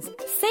news!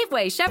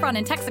 Safeway, Chevron,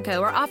 and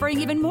Texaco are offering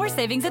even more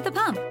savings at the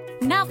pump.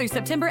 Now through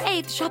September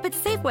 8th, shop at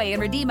Safeway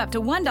and redeem up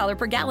to $1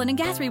 per gallon in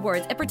gas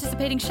rewards at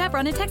participating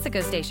Chevron and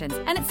Texaco stations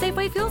and at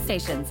Safeway fuel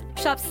stations.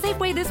 Shop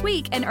Safeway this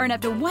week and earn up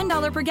to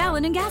 $1 per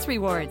gallon in gas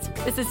rewards.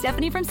 This is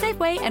Stephanie from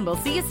Safeway, and we'll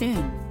see you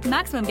soon.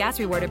 Maximum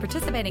gas reward at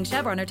participating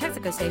Chevron or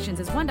Texaco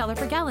stations is $1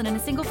 per gallon in a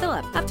single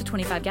fill-up, up to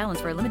 25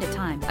 gallons for a limited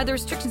time. Other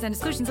restrictions and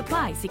exclusions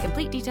apply. See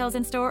complete details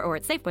in store or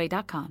at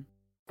Safeway.com.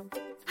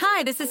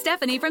 Hi, this is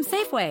Stephanie from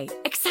Safeway.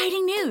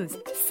 Exciting news!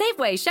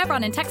 Safeway,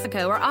 Chevron, and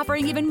Texaco are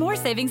offering even more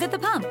savings at the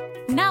pump.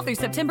 Now through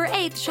September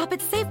 8th, shop at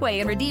Safeway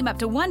and redeem up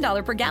to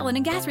 $1 per gallon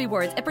in gas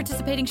rewards at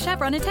participating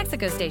Chevron and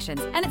Texaco stations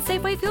and at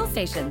Safeway fuel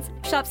stations.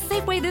 Shop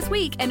Safeway this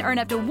week and earn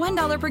up to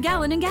 $1 per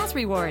gallon in gas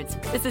rewards.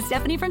 This is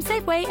Stephanie from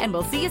Safeway, and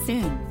we'll see you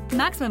soon.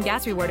 Maximum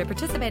gas reward at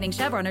participating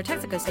Chevron or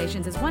Texaco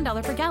stations is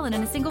 $1 per gallon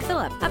in a single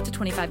fill-up, up to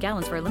 25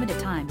 gallons for a limited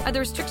time. Other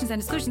restrictions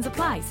and exclusions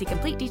apply. See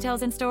complete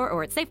details in store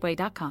or at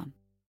Safeway.com.